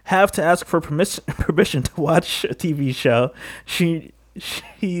much have to ask for permission to watch a TV show. She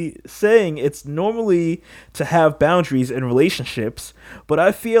saying it's normally to have boundaries in relationships, but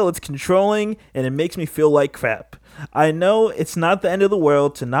I feel it's controlling and it makes me feel like crap. I know it's not the end of the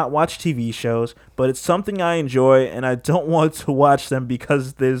world to not watch TV shows, but it's something I enjoy and I don't want to watch them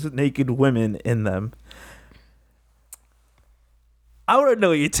because there's naked women in them. I want to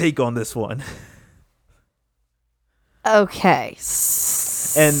know your take on this one. Okay.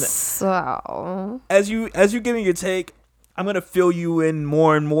 And so as you give me your take, I'm gonna fill you in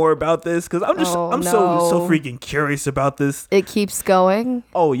more and more about this because I'm so freaking curious about this. It keeps going.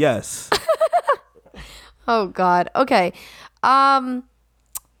 Oh yes. Oh God. Okay. That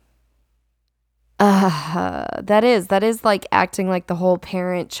is like acting like the whole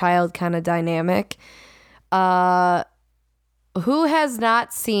parent-child kind of dynamic. Who has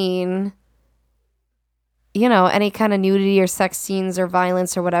not seen any kind of nudity or sex scenes or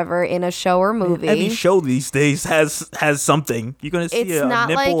violence or whatever in a show or movie. Every show these days has something. You're gonna see It's a not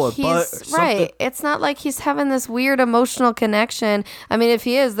nipple, like a butt, or he's something. right. It's not like he's having this weird emotional connection. I mean, if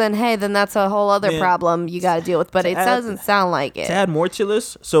he is, then hey, then that's a whole other Man, problem you got to deal with. But it doesn't sound like it. To add more to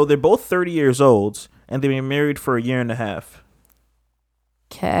this, so they're both 30 years old, and they've been married for a year and a half.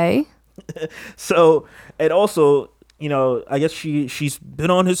 Okay. So, and also, I guess she's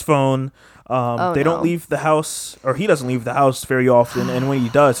been on his phone. They don't leave the house, or he doesn't leave the house very often, and when he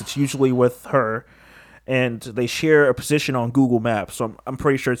does, it's usually with her. And they share a position on Google Maps, so I'm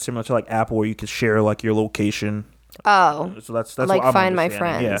pretty sure it's similar to like Apple, where you can share like your location. Oh, So that's like what I'm Find My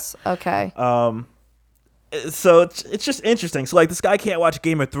understanding. Friends. Okay. So it's just interesting. So like this guy can't watch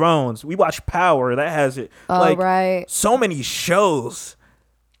Game of Thrones. We watch Power. That has it. Oh, right. So many shows.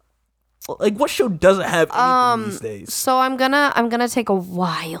 Like what show doesn't have anything these days? So I'm gonna take a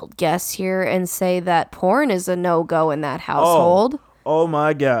wild guess here and say that porn is a no-go in that household. Oh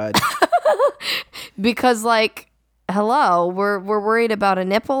my God. Because like, hello, we're worried about a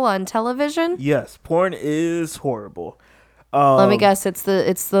nipple on television. Yes, porn is horrible. Let me guess, it's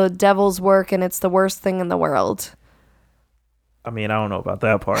the devil's work and it's the worst thing in the world. I mean, I don't know about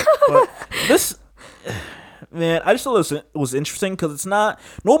that part, but this, man, I just thought it was interesting because it's not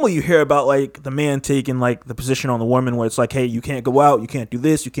normally you hear about like the man taking like the position on the woman where it's like, hey, you can't go out, you can't do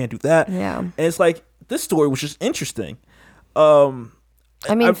this, you can't do that. Yeah, and it's like this story was just interesting.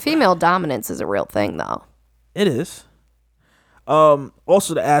 I mean, female dominance is a real thing, though. It is.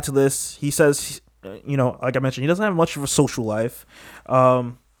 Also, to add to this, he says, like I mentioned, he doesn't have much of a social life.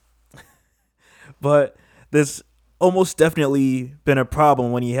 But there's almost definitely been a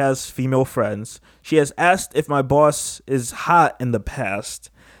problem when he has female friends. She has asked if my boss is hot in the past.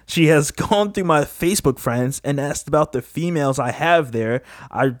 She has gone through my Facebook friends and asked about the females I have there.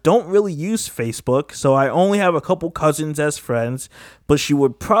 I don't really use Facebook, so I only have a couple cousins as friends, but she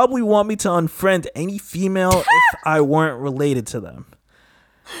would probably want me to unfriend any female if I weren't related to them.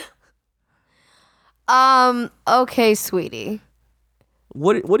 Okay, sweetie.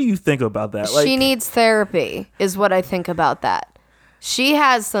 What do you think about that? She needs therapy, is what I think about that. She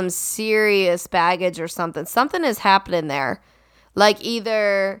has some serious baggage or something. Something is happening there. Like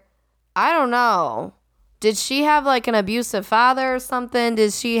either, I don't know. Did she have like an abusive father or something?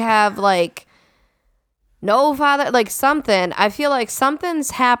 Did she have like no father? Like something. I feel like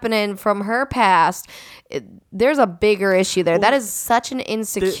something's happening from her past. There's a bigger issue there. That is such an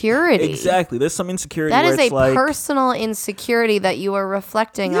insecurity. Exactly. There's some insecurity. That where is it's a like, personal insecurity that you are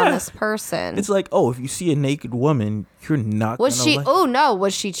reflecting on this person. It's like, oh, if you see a naked woman, you're not Was gonna she? like- Oh no,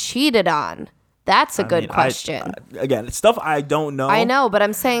 was she cheated on? That's a good mean, question. Again, it's stuff I don't know. I know, but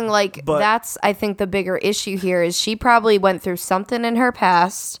I'm saying like But- that's I think the bigger issue here is she probably went through something in her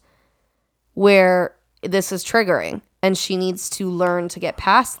past where this is triggering and she needs to learn to get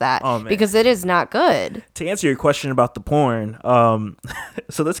past that because it is not good. To answer your question about the porn,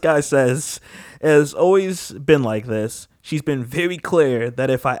 so this guy says it has always been like this. She's been very clear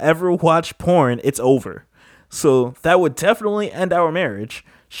that if I ever watch porn, it's over. So that would definitely end our marriage.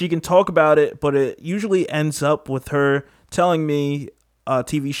 She can talk about it, but it usually ends up with her telling me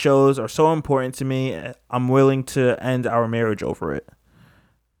TV shows are so important to me, I'm willing to end our marriage over it.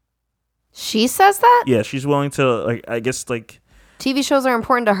 She says that? Yeah, she's willing to, like, I guess, like... TV shows are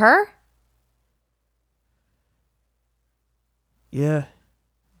important to her? Yeah.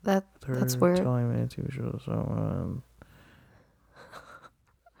 That's weird. Telling me TV shows are...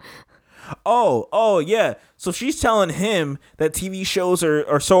 Oh, yeah. So she's telling him that TV shows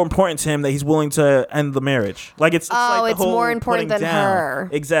are so important to him that he's willing to end the marriage. Like it's like the it's whole more important putting than down. her.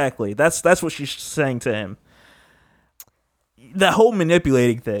 Exactly. That's what she's saying to him. That whole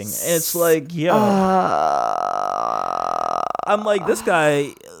manipulating thing. It's like, yo. I'm like, this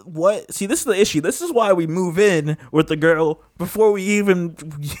guy, what? See, this is the issue. This is why we move in with the girl before we even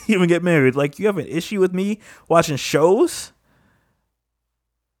get married. Like, you have an issue with me watching shows?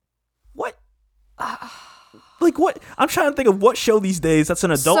 What? Like what? I'm trying to think of what show these days that's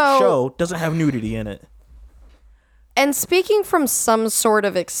an adult show doesn't have nudity in it. And speaking from some sort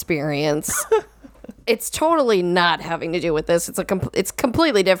of experience, it's totally not having to do with this. It's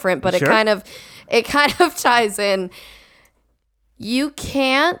completely different, but Sure. it kind of ties in. You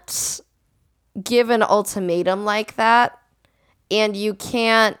can't give an ultimatum like that, and you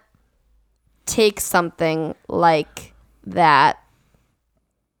can't take something like that.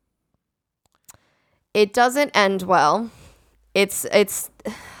 It doesn't end well. It's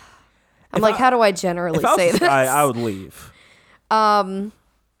I'm like, how do I generally say this? I would leave.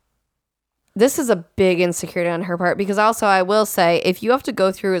 This is a big insecurity on her part because also I will say if you have to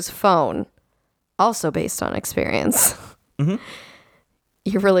go through his phone also based on experience.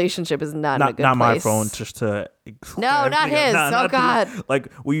 Your relationship is not in a good not place. my phone, just to No, not his. Oh, God. Like,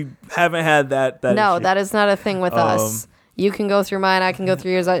 we haven't had that No, issue. that is not a thing with us. You can go through mine. I can go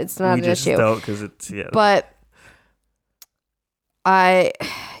through yours. It's not We an just issue. don't, because it's, yeah. But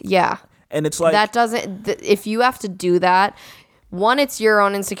yeah. And it's like, That doesn't, if you have to do that, one, it's your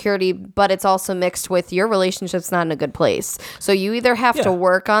own insecurity, but it's also mixed with your relationship's not in a good place. So you either have to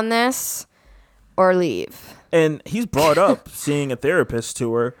work on this or leave. and he's brought up seeing a therapist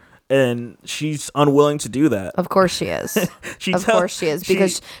to her, and she's unwilling to do that. Of course she is. Of tells- course she is,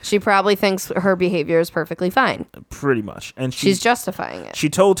 because she probably thinks her behavior is perfectly fine. Pretty much. And She's justifying it. she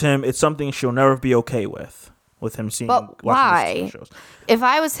told him it's something she'll never be okay with him seeing, But watching why? these TV shows. If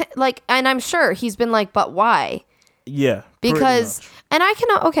I was like, and I'm sure he's been like, but why? Yeah. pretty Because, much. and I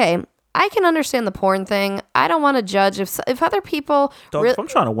can understand the porn thing. I don't want to judge if other people. Dog, if I'm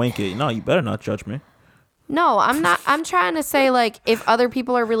trying to wink it, no, you better not judge me. No, I'm not. I'm trying to say, like, if other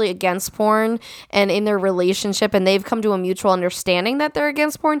people are really against porn and in their relationship and they've come to a mutual understanding that they're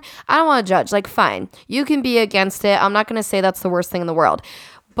against porn, I don't want to judge. Like, fine, you can be against it. I'm not going to say that's the worst thing in the world.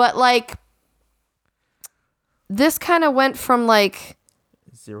 But, like, this kind of went from, like,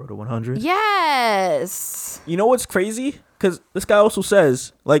 0 to 100. yes. You know what's crazy? Because this guy also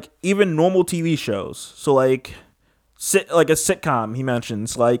says, like, even normal TV shows, so like a sitcom he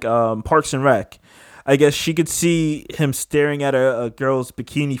mentions, like Parks and Rec, I guess she could see him staring at a girl's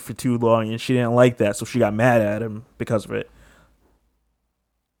bikini for too long, and she didn't like that, so she got mad at him because of it.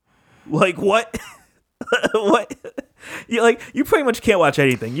 Like, what? What? You pretty much can't watch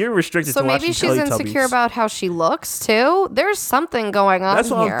anything. You're restricted So to watching maybe she's insecure Teletubbies. about how she looks too. There's something going on.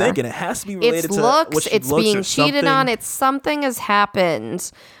 That's what here. I'm thinking. It has to be related It's to looks. what she It's looks being or cheated something. on. It's something has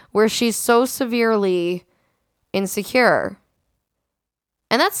happened where she's so severely insecure,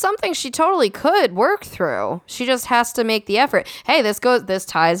 and that's something she totally could work through. She just has to make the effort. Hey, this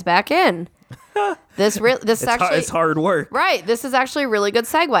ties back in. This It's hard work. right. This is actually a really good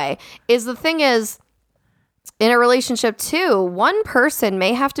segue. The thing is, in a relationship too, one person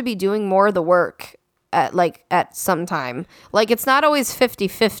may have to be doing more of the work at some time. Like, it's not always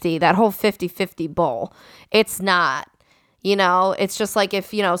 50-50, that whole 50-50 bull. It's not. You know, it's just like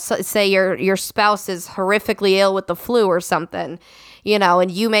if, you know, say your spouse is horrifically ill with the flu or something, you know,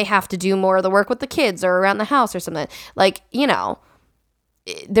 and you may have to do more of the work with the kids or around the house or something. Like, you know,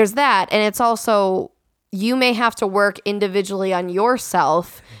 there's that. And it's also, you may have to work individually on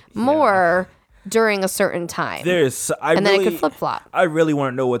yourself more during a certain time. Then it could flip-flop. I really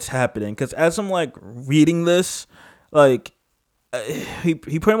want to know what's happening, because as I'm like reading this, like he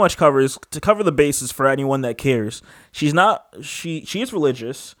pretty much covers, to cover the bases for anyone that cares. She is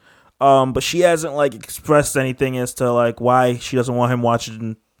religious, but she hasn't like expressed anything as to like why she doesn't want him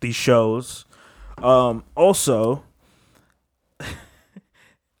watching these shows. Also,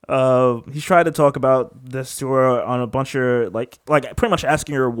 he's tried to talk about this to her on a bunch of like pretty much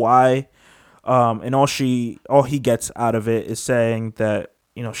asking her why. And all he gets out of it is saying that,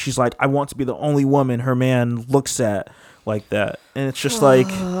 you know, she's like, I want to be the only woman her man looks at like that. And it's just like,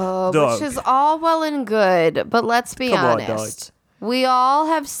 dog. Which is all well and good, but let's be Come on, honest. We all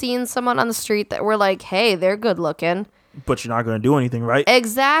have seen someone on the street that we're like, hey, they're good looking. But you're not going to do anything, right?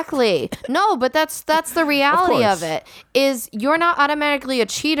 Exactly. No, but that's the reality of course. it. Is you're not automatically a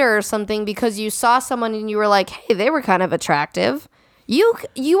cheater or something because you saw someone and you were like, hey, they were kind of attractive.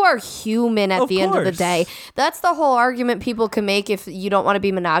 You are human at Of the end of the course. day. That's the whole argument people can make if you don't want to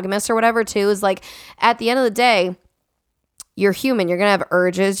be monogamous or whatever too, is like, at the end of the day, you're human. You're going to have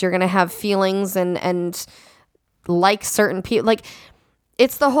urges. You're going to have feelings and like certain people. Like,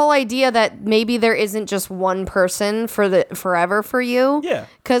 it's the whole idea that maybe there isn't just one person forever for you. Yeah.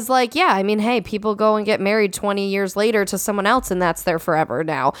 Because, like, yeah, I mean, hey, people go and get married 20 years later to someone else and that's their forever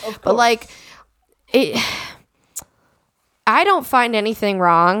now. But, like, I don't find anything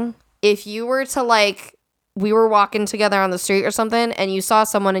wrong if you were to, like, we were walking together on the street or something and you saw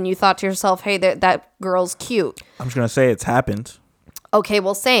someone and you thought to yourself, hey, that girl's cute. I'm just going to say it's happened. Okay,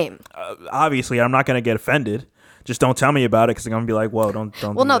 well, same. Obviously, I'm not going to get offended. Just don't tell me about it, because I'm going to be like, whoa, don't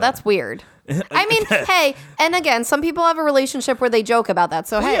Well, do no, that. that's weird. I mean, hey, and again, some people have a relationship where they joke about that.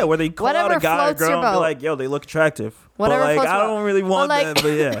 So, hey, Yeah, where they call out whatever a guy or floats your girl and be boat. like, yo, they look attractive. Whatever but like, floats I your don't boat. really want But, like- that, but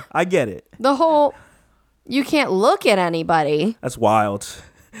yeah, I get it. The whole, you can't look at anybody. That's wild.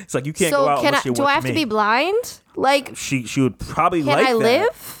 It's like, you can't So go out unless you're do with I have me. to be blind? Like, She would probably can like I that.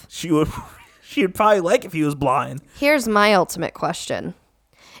 live? She would probably like if he was blind. Here's my ultimate question.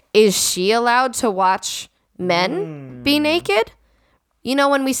 Is she allowed to watch men be naked? You know,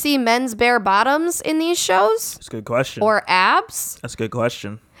 when we see men's bare bottoms in these shows That's a good question. or abs, That's a good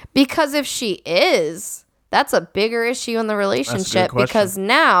question. because if she is, that's a bigger issue in the relationship question. because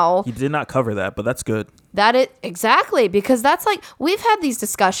now He did not cover that, but that's good. exactly, because that's like, we've had these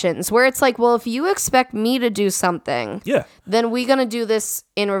discussions where it's like, well, if you expect me to do something, Yeah. then we're going to do this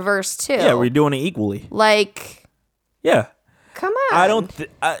in reverse too. Yeah, we're doing it equally. Like, Yeah. come on. I don't.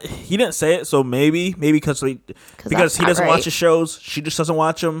 He didn't say it, so maybe because he that's not doesn't watch right. the shows. She just doesn't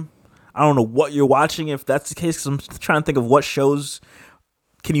watch them. I don't know what you're watching. If that's the case, 'cause I'm trying to think of what shows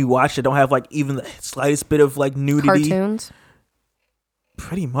can you watch that don't have like even the slightest bit of like nudity. Cartoons.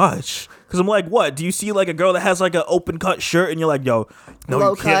 Pretty much. Because I'm like, what? Do you see like a girl that has like an open cut shirt and you're like, yo, no, Low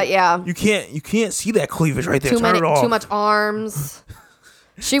you can't, cut, yeah. you can't see that cleavage right there. Turn it off. Too much arms.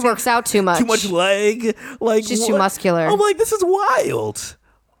 She works out too much. Too much leg. Like She's too what? muscular. I'm like, this is wild.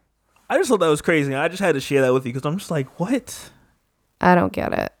 I just thought that was crazy. I just had to share that with you because I'm just like, what? I don't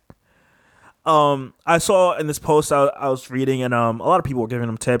get it. I saw in this post I was reading, and a lot of people were giving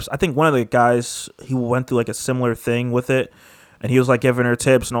him tips. I think one of the guys, he went through like a similar thing with it, and he was like giving her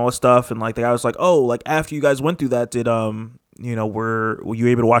tips and all this stuff, and like the guy was like, oh, like after you guys went through that, did were you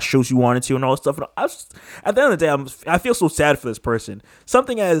able to watch shows you wanted to and all this stuff? And at the end of the day, I feel so sad for this person.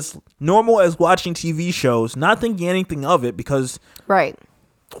 Something as normal as watching TV shows, not thinking anything of it because Right.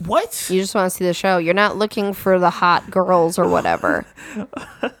 what? You just want to see the show. You're not looking for the hot girls or whatever.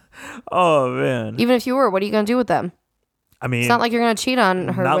 Oh man. Even if you were, what are you going to do with them? I mean, It's not like you're going to cheat on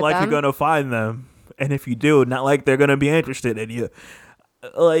her not with like them. you're gonna find them, and if you do, not like they're gonna be interested in you.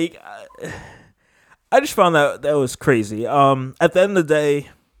 Like, I just found that was crazy. At the end of the day,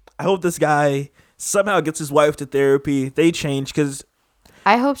 I hope this guy somehow gets his wife to therapy. They change because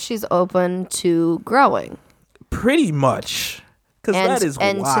I hope she's open to growing. pretty much because that is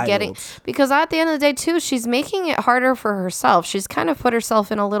wild. Because at the end of the day too, she's making it harder for herself. She's kind of put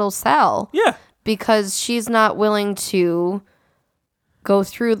herself in a little cell. Yeah. Because she's not willing to go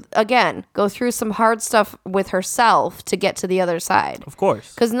through some hard stuff with herself to get to the other side. Of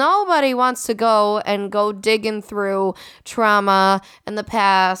course. Because nobody wants to go digging through trauma and the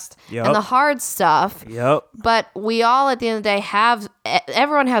past and the hard stuff. Yep. But we all, at the end of the day,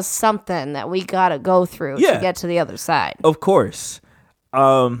 everyone has something that we got to go through to get to the other side. Of course.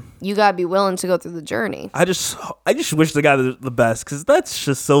 You got to be willing to go through the journey. I just wish the guy the best because that's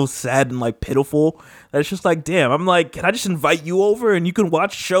just so sad and like pitiful. That's just like, damn. I'm like, can I just invite you over and you can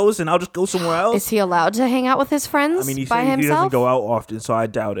watch shows and I'll just go somewhere else? Is he allowed to hang out with his friends I mean, he by said he doesn't himself? go out often, so I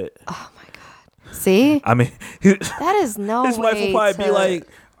doubt it. Oh my god! See, I mean, that is no his wife will way probably be to- like,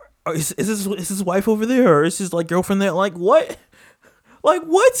 is his wife over there or is his like girlfriend there? Like what? Like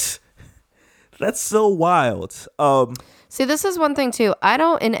what? That's so wild. See, this is one thing too. I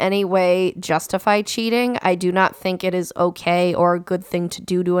don't in any way justify cheating. I do not think it is okay or a good thing to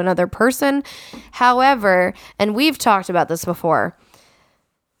do to another person. However, and we've talked about this before,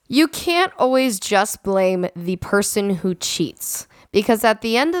 you can't always just blame the person who cheats. Because at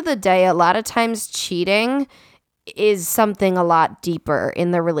the end of the day, a lot of times cheating is something a lot deeper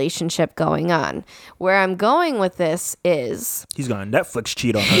in the relationship going on. Where I'm going with this is... He's gonna Netflix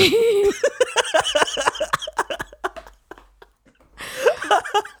cheat on her.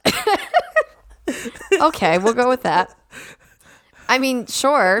 Okay, we'll go with that. I mean,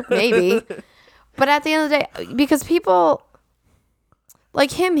 sure, maybe. But at the end of the day, because people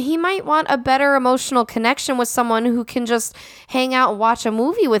like him, he might want a better emotional connection with someone who can just hang out and watch a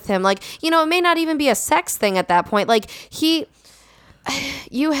movie with him. Like, it may not even be a sex thing at that point. Like,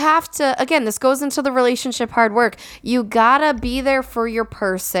 you have to, again, this goes into the relationship hard work. You gotta be there for your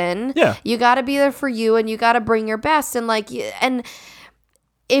person. Yeah. You gotta be there for you, and you gotta bring your best. And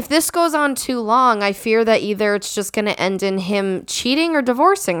if this goes on too long, I fear that either it's just going to end in him cheating or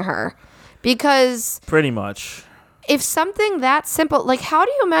divorcing her. Because Pretty much. if something that simple, like, how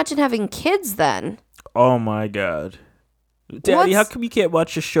do you imagine having kids then? Oh my god. Daddy, how What's- come you can't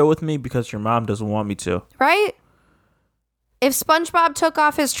watch the show with me? Because your mom doesn't want me to. Right? If SpongeBob took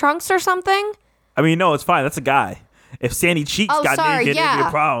off his trunks or something, I mean, no, it's fine. That's a guy. If Sandy Cheeks Oh, got sorry, naked, it'd be yeah.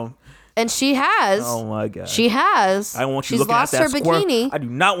 a problem. and she has. Oh my god. She has. I don't want you She's looking lost at that her squirrel. bikini. I do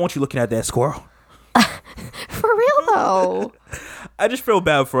not want you looking at that squirrel. For real, though. I just feel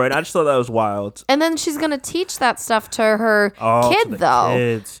bad for it. I just thought that was wild. And then she's going to teach that stuff to her Oh, kid, to the though.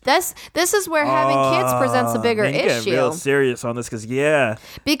 kids. This is where having kids presents a bigger man, you're getting issue. real serious on this because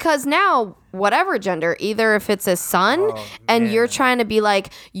Because now, whatever gender, either if it's a son and you're trying to be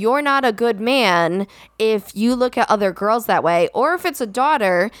like, you're not a good man if you look at other girls that way, or if it's a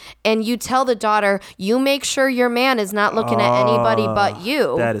daughter and you tell the daughter, you make sure your man is not looking at anybody but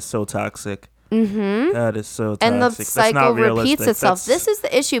you. that is so toxic. Mm-hmm. That is so toxic. And the cycle repeats itself. This is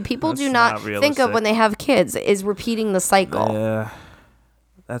the issue. People do not think of when they have kids, is repeating the cycle. Yeah.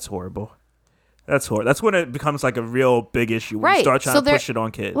 That's horrible. That's horrible. That's when it becomes like a real big issue. When you start trying to push it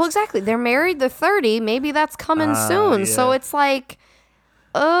on kids. Well, exactly. They're married. They're 30. Maybe that's coming soon. Yeah. So it's like,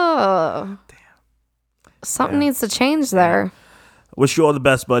 damn. Something needs to change there. Wish you all the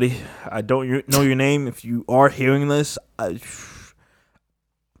best, buddy. I don't know your name. If you are hearing this, I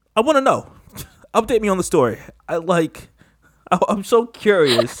want to know. Update me on the story. I'm so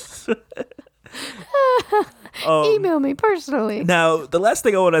curious. Email me personally. Now, the last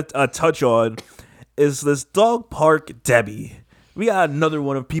thing I want to touch on is this dog park Debbie. We got another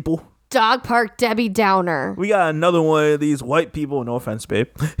one of people. Dog park Debbie Downer. We got another one of these white people, no offense, babe,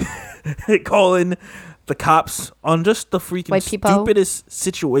 calling the cops on just the freaking stupidest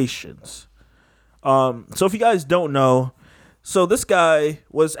situations. So if you guys don't know, so this guy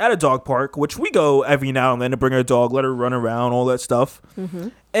was at a dog park, which we go every now and then to bring our dog, let her run around, all that stuff. Mm-hmm.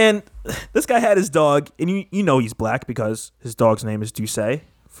 And this guy had his dog, and you know he's black because his dog's name is Duce.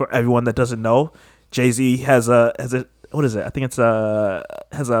 For everyone that doesn't know, Jay-Z has a what is it? I think it's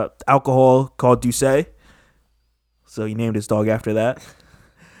has a alcohol called Duce. So he named his dog after that.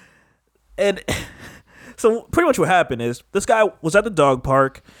 And so pretty much what happened is this guy was at the dog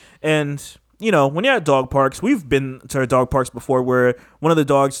park, and you know, when you're at dog parks, we've been to dog parks before where one of the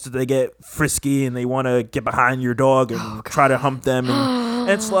dogs, they get frisky and they want to get behind your dog and try to hump them. And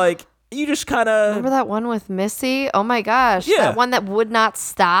it's like, you just kind of... Remember that one with Missy? Oh my gosh. Yeah. That one that would not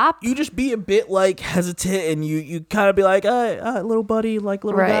stop? You just be a bit like hesitant and you kind of be like, little buddy, like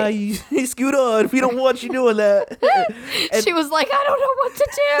little guy, you scoot on if you don't want you doing that. And she was like, I don't know what to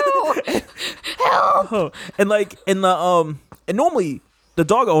do. Help. And like in the, and normally... the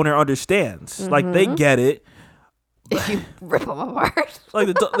dog owner understands. Mm-hmm. Like, they get it. If you rip them apart. Like,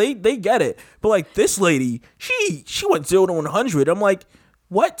 they get it. But, like, this lady, she went 0 to 100. I'm like,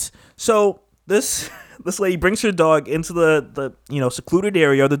 what? So, this lady brings her dog into the secluded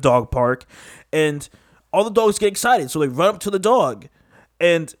area of the dog park. And all the dogs get excited. So, they run up to the dog.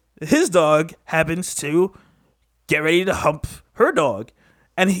 And his dog happens to get ready to hump her dog.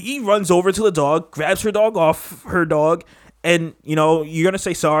 And he runs over to the dog, grabs her dog off her dog, and, you know, you're going to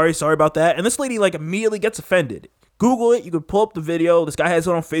say sorry about that. And this lady, like, immediately gets offended. Google it. You can pull up the video. This guy has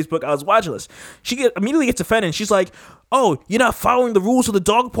it on Facebook. I was watching this. She immediately gets offended. And she's like, oh, you're not following the rules of the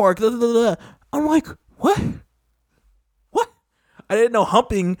dog park. I'm like, what? What? I didn't know no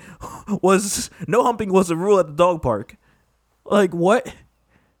humping was a rule at the dog park. Like, what?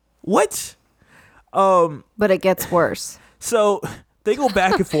 What? But it gets worse. So they go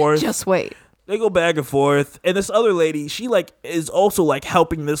back and forth. Just wait. They go back and forth, and this other lady, she like is also like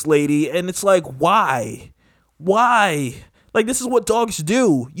helping this lady, and it's like, why? Like, this is what dogs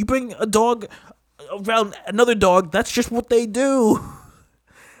do. You bring a dog around another dog, that's just what they do.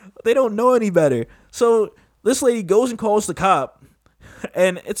 They don't know any better. So this lady goes and calls the cop,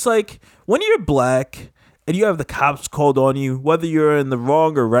 and it's like, when you're black and you have the cops called on you, whether you're in the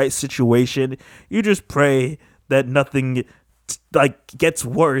wrong or right situation, you just pray that nothing like gets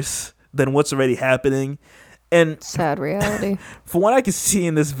worse than what's already happening. And sad reality. From what I can see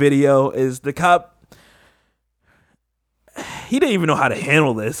in this video is the cop, he didn't even know how to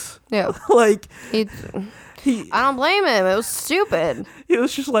handle this. Yeah. Like I don't blame him. It was stupid. He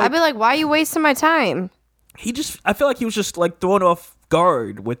was just like, I'd be like, why are you wasting my time? I feel like he was just like thrown off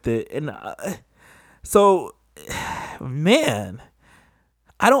guard with it. And so, man,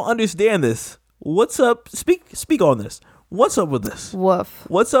 I don't understand this. What's up? Speak on this. What's up with this? Woof.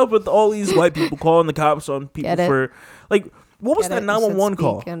 What's up with all these white people calling the cops on people for, like, what was that 911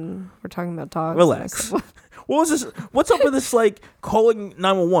 call? And we're talking about dogs. Relax. What was this? What's up with this, like, calling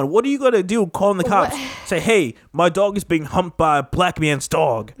 911? What are you going to do calling the cops? Say, hey, my dog is being humped by a black man's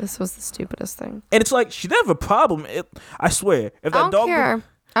dog. This was the stupidest thing. And it's like, she didn't have a problem. I swear. If that dog... I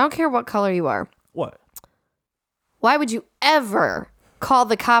don't care what color you are. What? Why would you ever call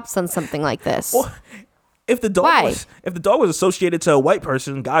the cops on something like this? Well, if the dog was associated to a white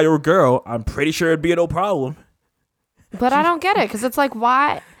person, guy or girl, I'm pretty sure it'd be no problem. But I don't get it, because it's like,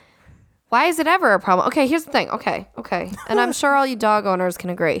 why is it ever a problem? Okay, here's the thing. Okay. And I'm sure all you dog owners can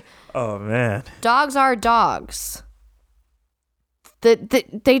agree. Oh, man. Dogs are dogs.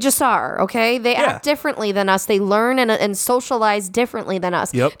 They just are, okay? They act differently than us. They learn and socialize differently than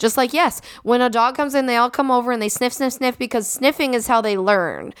us. Yep. Just like, yes, when a dog comes in, they all come over and they sniff, because sniffing is how they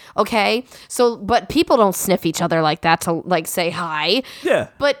learn, okay? So, but people don't sniff each other like that to, like, say hi. Yeah.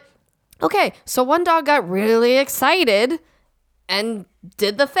 But, okay, so one dog got really excited and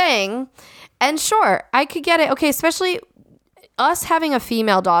did the thing. And sure, I could get it. Okay, especially... us having a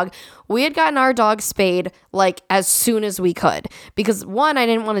female dog, we had gotten our dog spayed like as soon as we could because one, I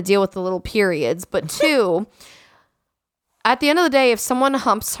didn't want to deal with the little periods, but two, at the end of the day, if someone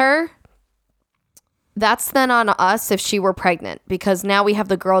humps her, that's then on us if she were pregnant because now we have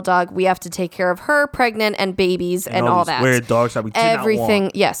the girl dog. We have to take care of her, pregnant, and babies and all these that. Weird dogs that we do everything, not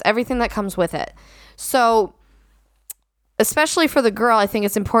want. yes, everything that comes with it. So, especially for the girl, I think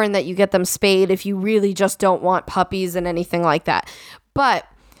it's important that you get them spayed if you really just don't want puppies and anything like that. But,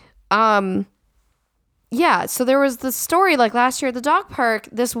 yeah, so there was the story like last year at the dog park,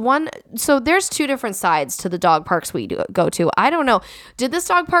 so there's two different sides to the dog parks we go to. I don't know. Did this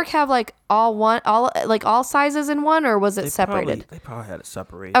dog park have like all sizes in one or was it separated? They probably had it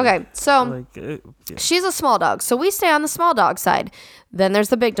separated. Okay, so she's a small dog. So we stay on the small dog side. Then there's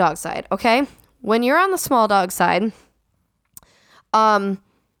the big dog side, okay? When you're on the small dog side,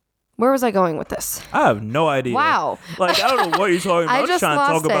 where was I going with this? I have no idea. Wow. Like, I don't know what you're talking about. I'm just trying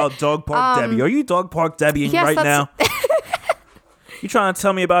to talk about Dog Park Debbie. Are you Dog Park Debbieing right now? You trying to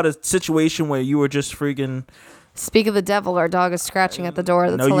tell me about a situation where you were just freaking... Speak of the devil, our dog is scratching at the door.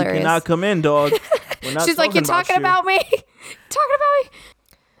 That's hilarious. No, you cannot come in, dog. We're not She's like, you talking about me? Talking about me?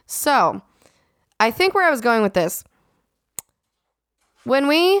 So, I think where I was going with this, when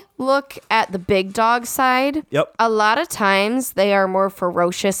we look at the big dog side, yep, a lot of times they are more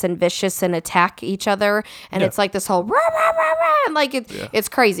ferocious and vicious and attack each other. And it's like this whole rah, rah, rah, rah, and like it's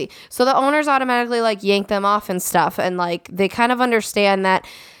crazy. So the owners automatically like yank them off and stuff. And like they kind of understand that,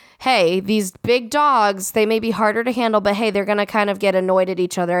 hey, these big dogs, they may be harder to handle, but hey, they're going to kind of get annoyed at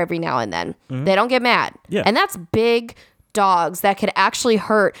each other every now and then. Mm-hmm. They don't get mad. Yeah. And that's big dogs that could actually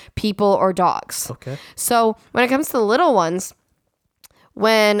hurt people or dogs. Okay. So when it comes to the little ones,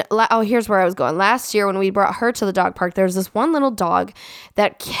 here's where I was going. Last year when we brought her to the dog park, there was this one little dog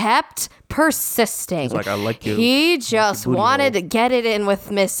that kept persisting. He's like, I like you. He just wanted to get it in with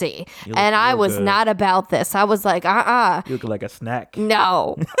Missy. And I was not about this. I was like, You look like a snack.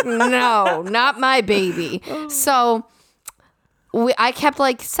 No, not my baby. So I kept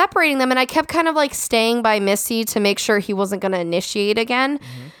like separating them and I kept kind of like staying by Missy to make sure he wasn't going to initiate again.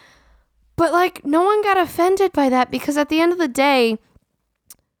 Mm-hmm. But like no one got offended by that because at the end of the day,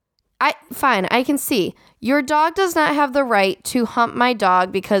 I can see. Your dog does not have the right to hump my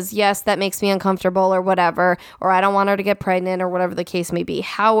dog because, yes, that makes me uncomfortable or whatever, or I don't want her to get pregnant or whatever the case may be.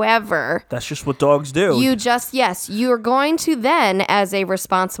 However, that's just what dogs do. You're going to then, as a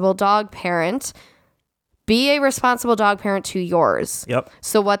responsible dog parent, be a responsible dog parent to yours. Yep.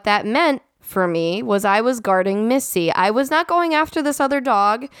 So what that meant for me was I was guarding Missy. I was not going after this other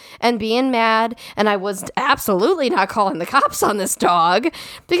dog and being mad, and I was absolutely not calling the cops on this dog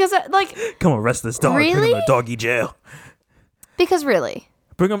because like come arrest this dog. Really? Bring him to doggy jail. Because really?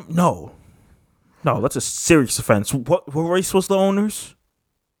 Bring him no, that's a serious offense. What race was the owners?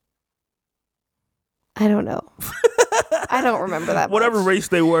 I don't know. I don't remember that Whatever much. race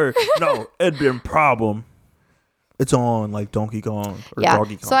they were. No, it'd been a problem. It's on like Donkey Kong or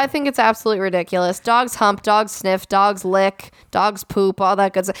Doggy Kong. So I think it's absolutely ridiculous. Dogs hump, dogs sniff, dogs lick, dogs poop, all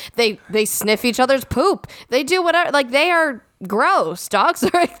that good stuff. They sniff each other's poop. They do whatever. Like they are gross. Dogs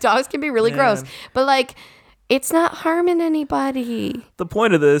can be really gross. But like it's not harming anybody. The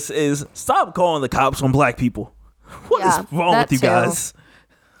point of this is stop calling the cops on black people. What is wrong with you guys?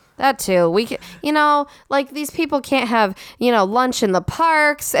 That too. We can, like these people can't have, lunch in the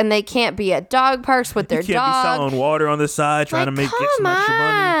parks and they can't be at dog parks with their dog. You can't be selling water on the side trying to get some extra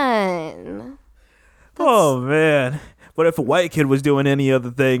money. Oh, man. But if a white kid was doing any other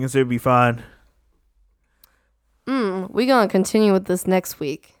things, it'd be fine. We're going to continue with this next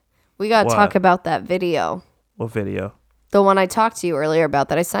week. We got to talk about that video. What video? The one I talked to you earlier about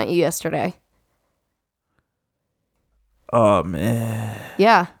that I sent you yesterday. Oh, man.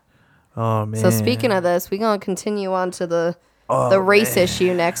 Yeah. Oh, man. So speaking of this, we're going to continue on to the race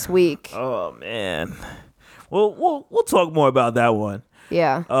issue next week. Oh, man. Well, we'll talk more about that one.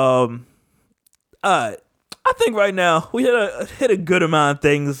 Yeah. I think right now we hit a good amount of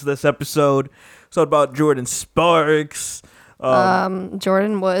things this episode. So about Jordin Sparks.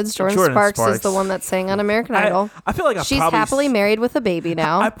 Jordyn Woods. Jordin Sparks is the one that sang on American Idol. I feel like she's happily married with a baby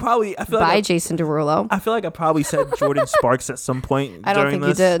now. I feel by Jason Derulo. I feel like I probably said Jordin Sparks at some point. I don't think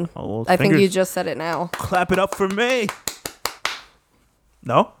you did. Oh, well, I think you just said it now. Clap it up for me.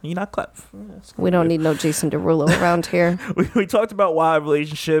 No, you not clap. We don't need no Jason Derulo around here. we talked about why a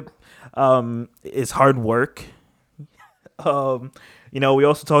relationship is hard work. We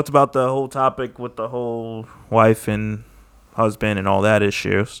also talked about the whole topic with the whole wife and husband and all that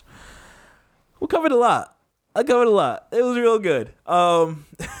issues. We covered a lot. I covered a lot. It was real good.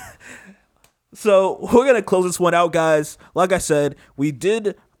 So we're going to close this one out, guys. Like I said, we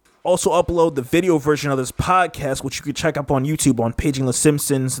did also upload the video version of this podcast, which you can check up on YouTube on Paging the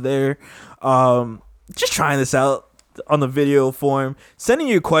Simpsons there. Just trying this out on the video form. Sending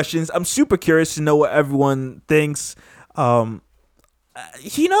your questions. I'm super curious to know what everyone thinks. I'm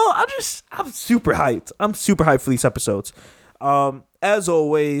super hyped. I'm super hyped for these episodes. As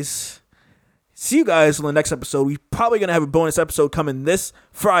always, see you guys on the next episode. We're probably going to have a bonus episode coming this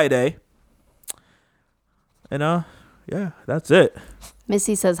Friday. And, yeah, that's it.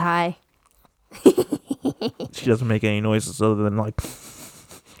 Missy says hi. She doesn't make any noises other than, like,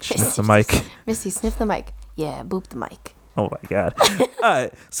 sniff the mic. Missy, sniff the mic. Yeah, boop the mic. Oh, my God. All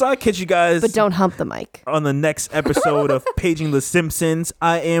right. So I'll catch you guys. But don't hump the mic. On the next episode of Paging the Simpsons.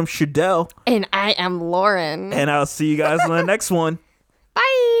 I am Shadell. And I am Lauren. And I'll see you guys on the next one.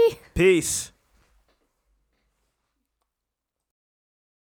 Bye. Peace.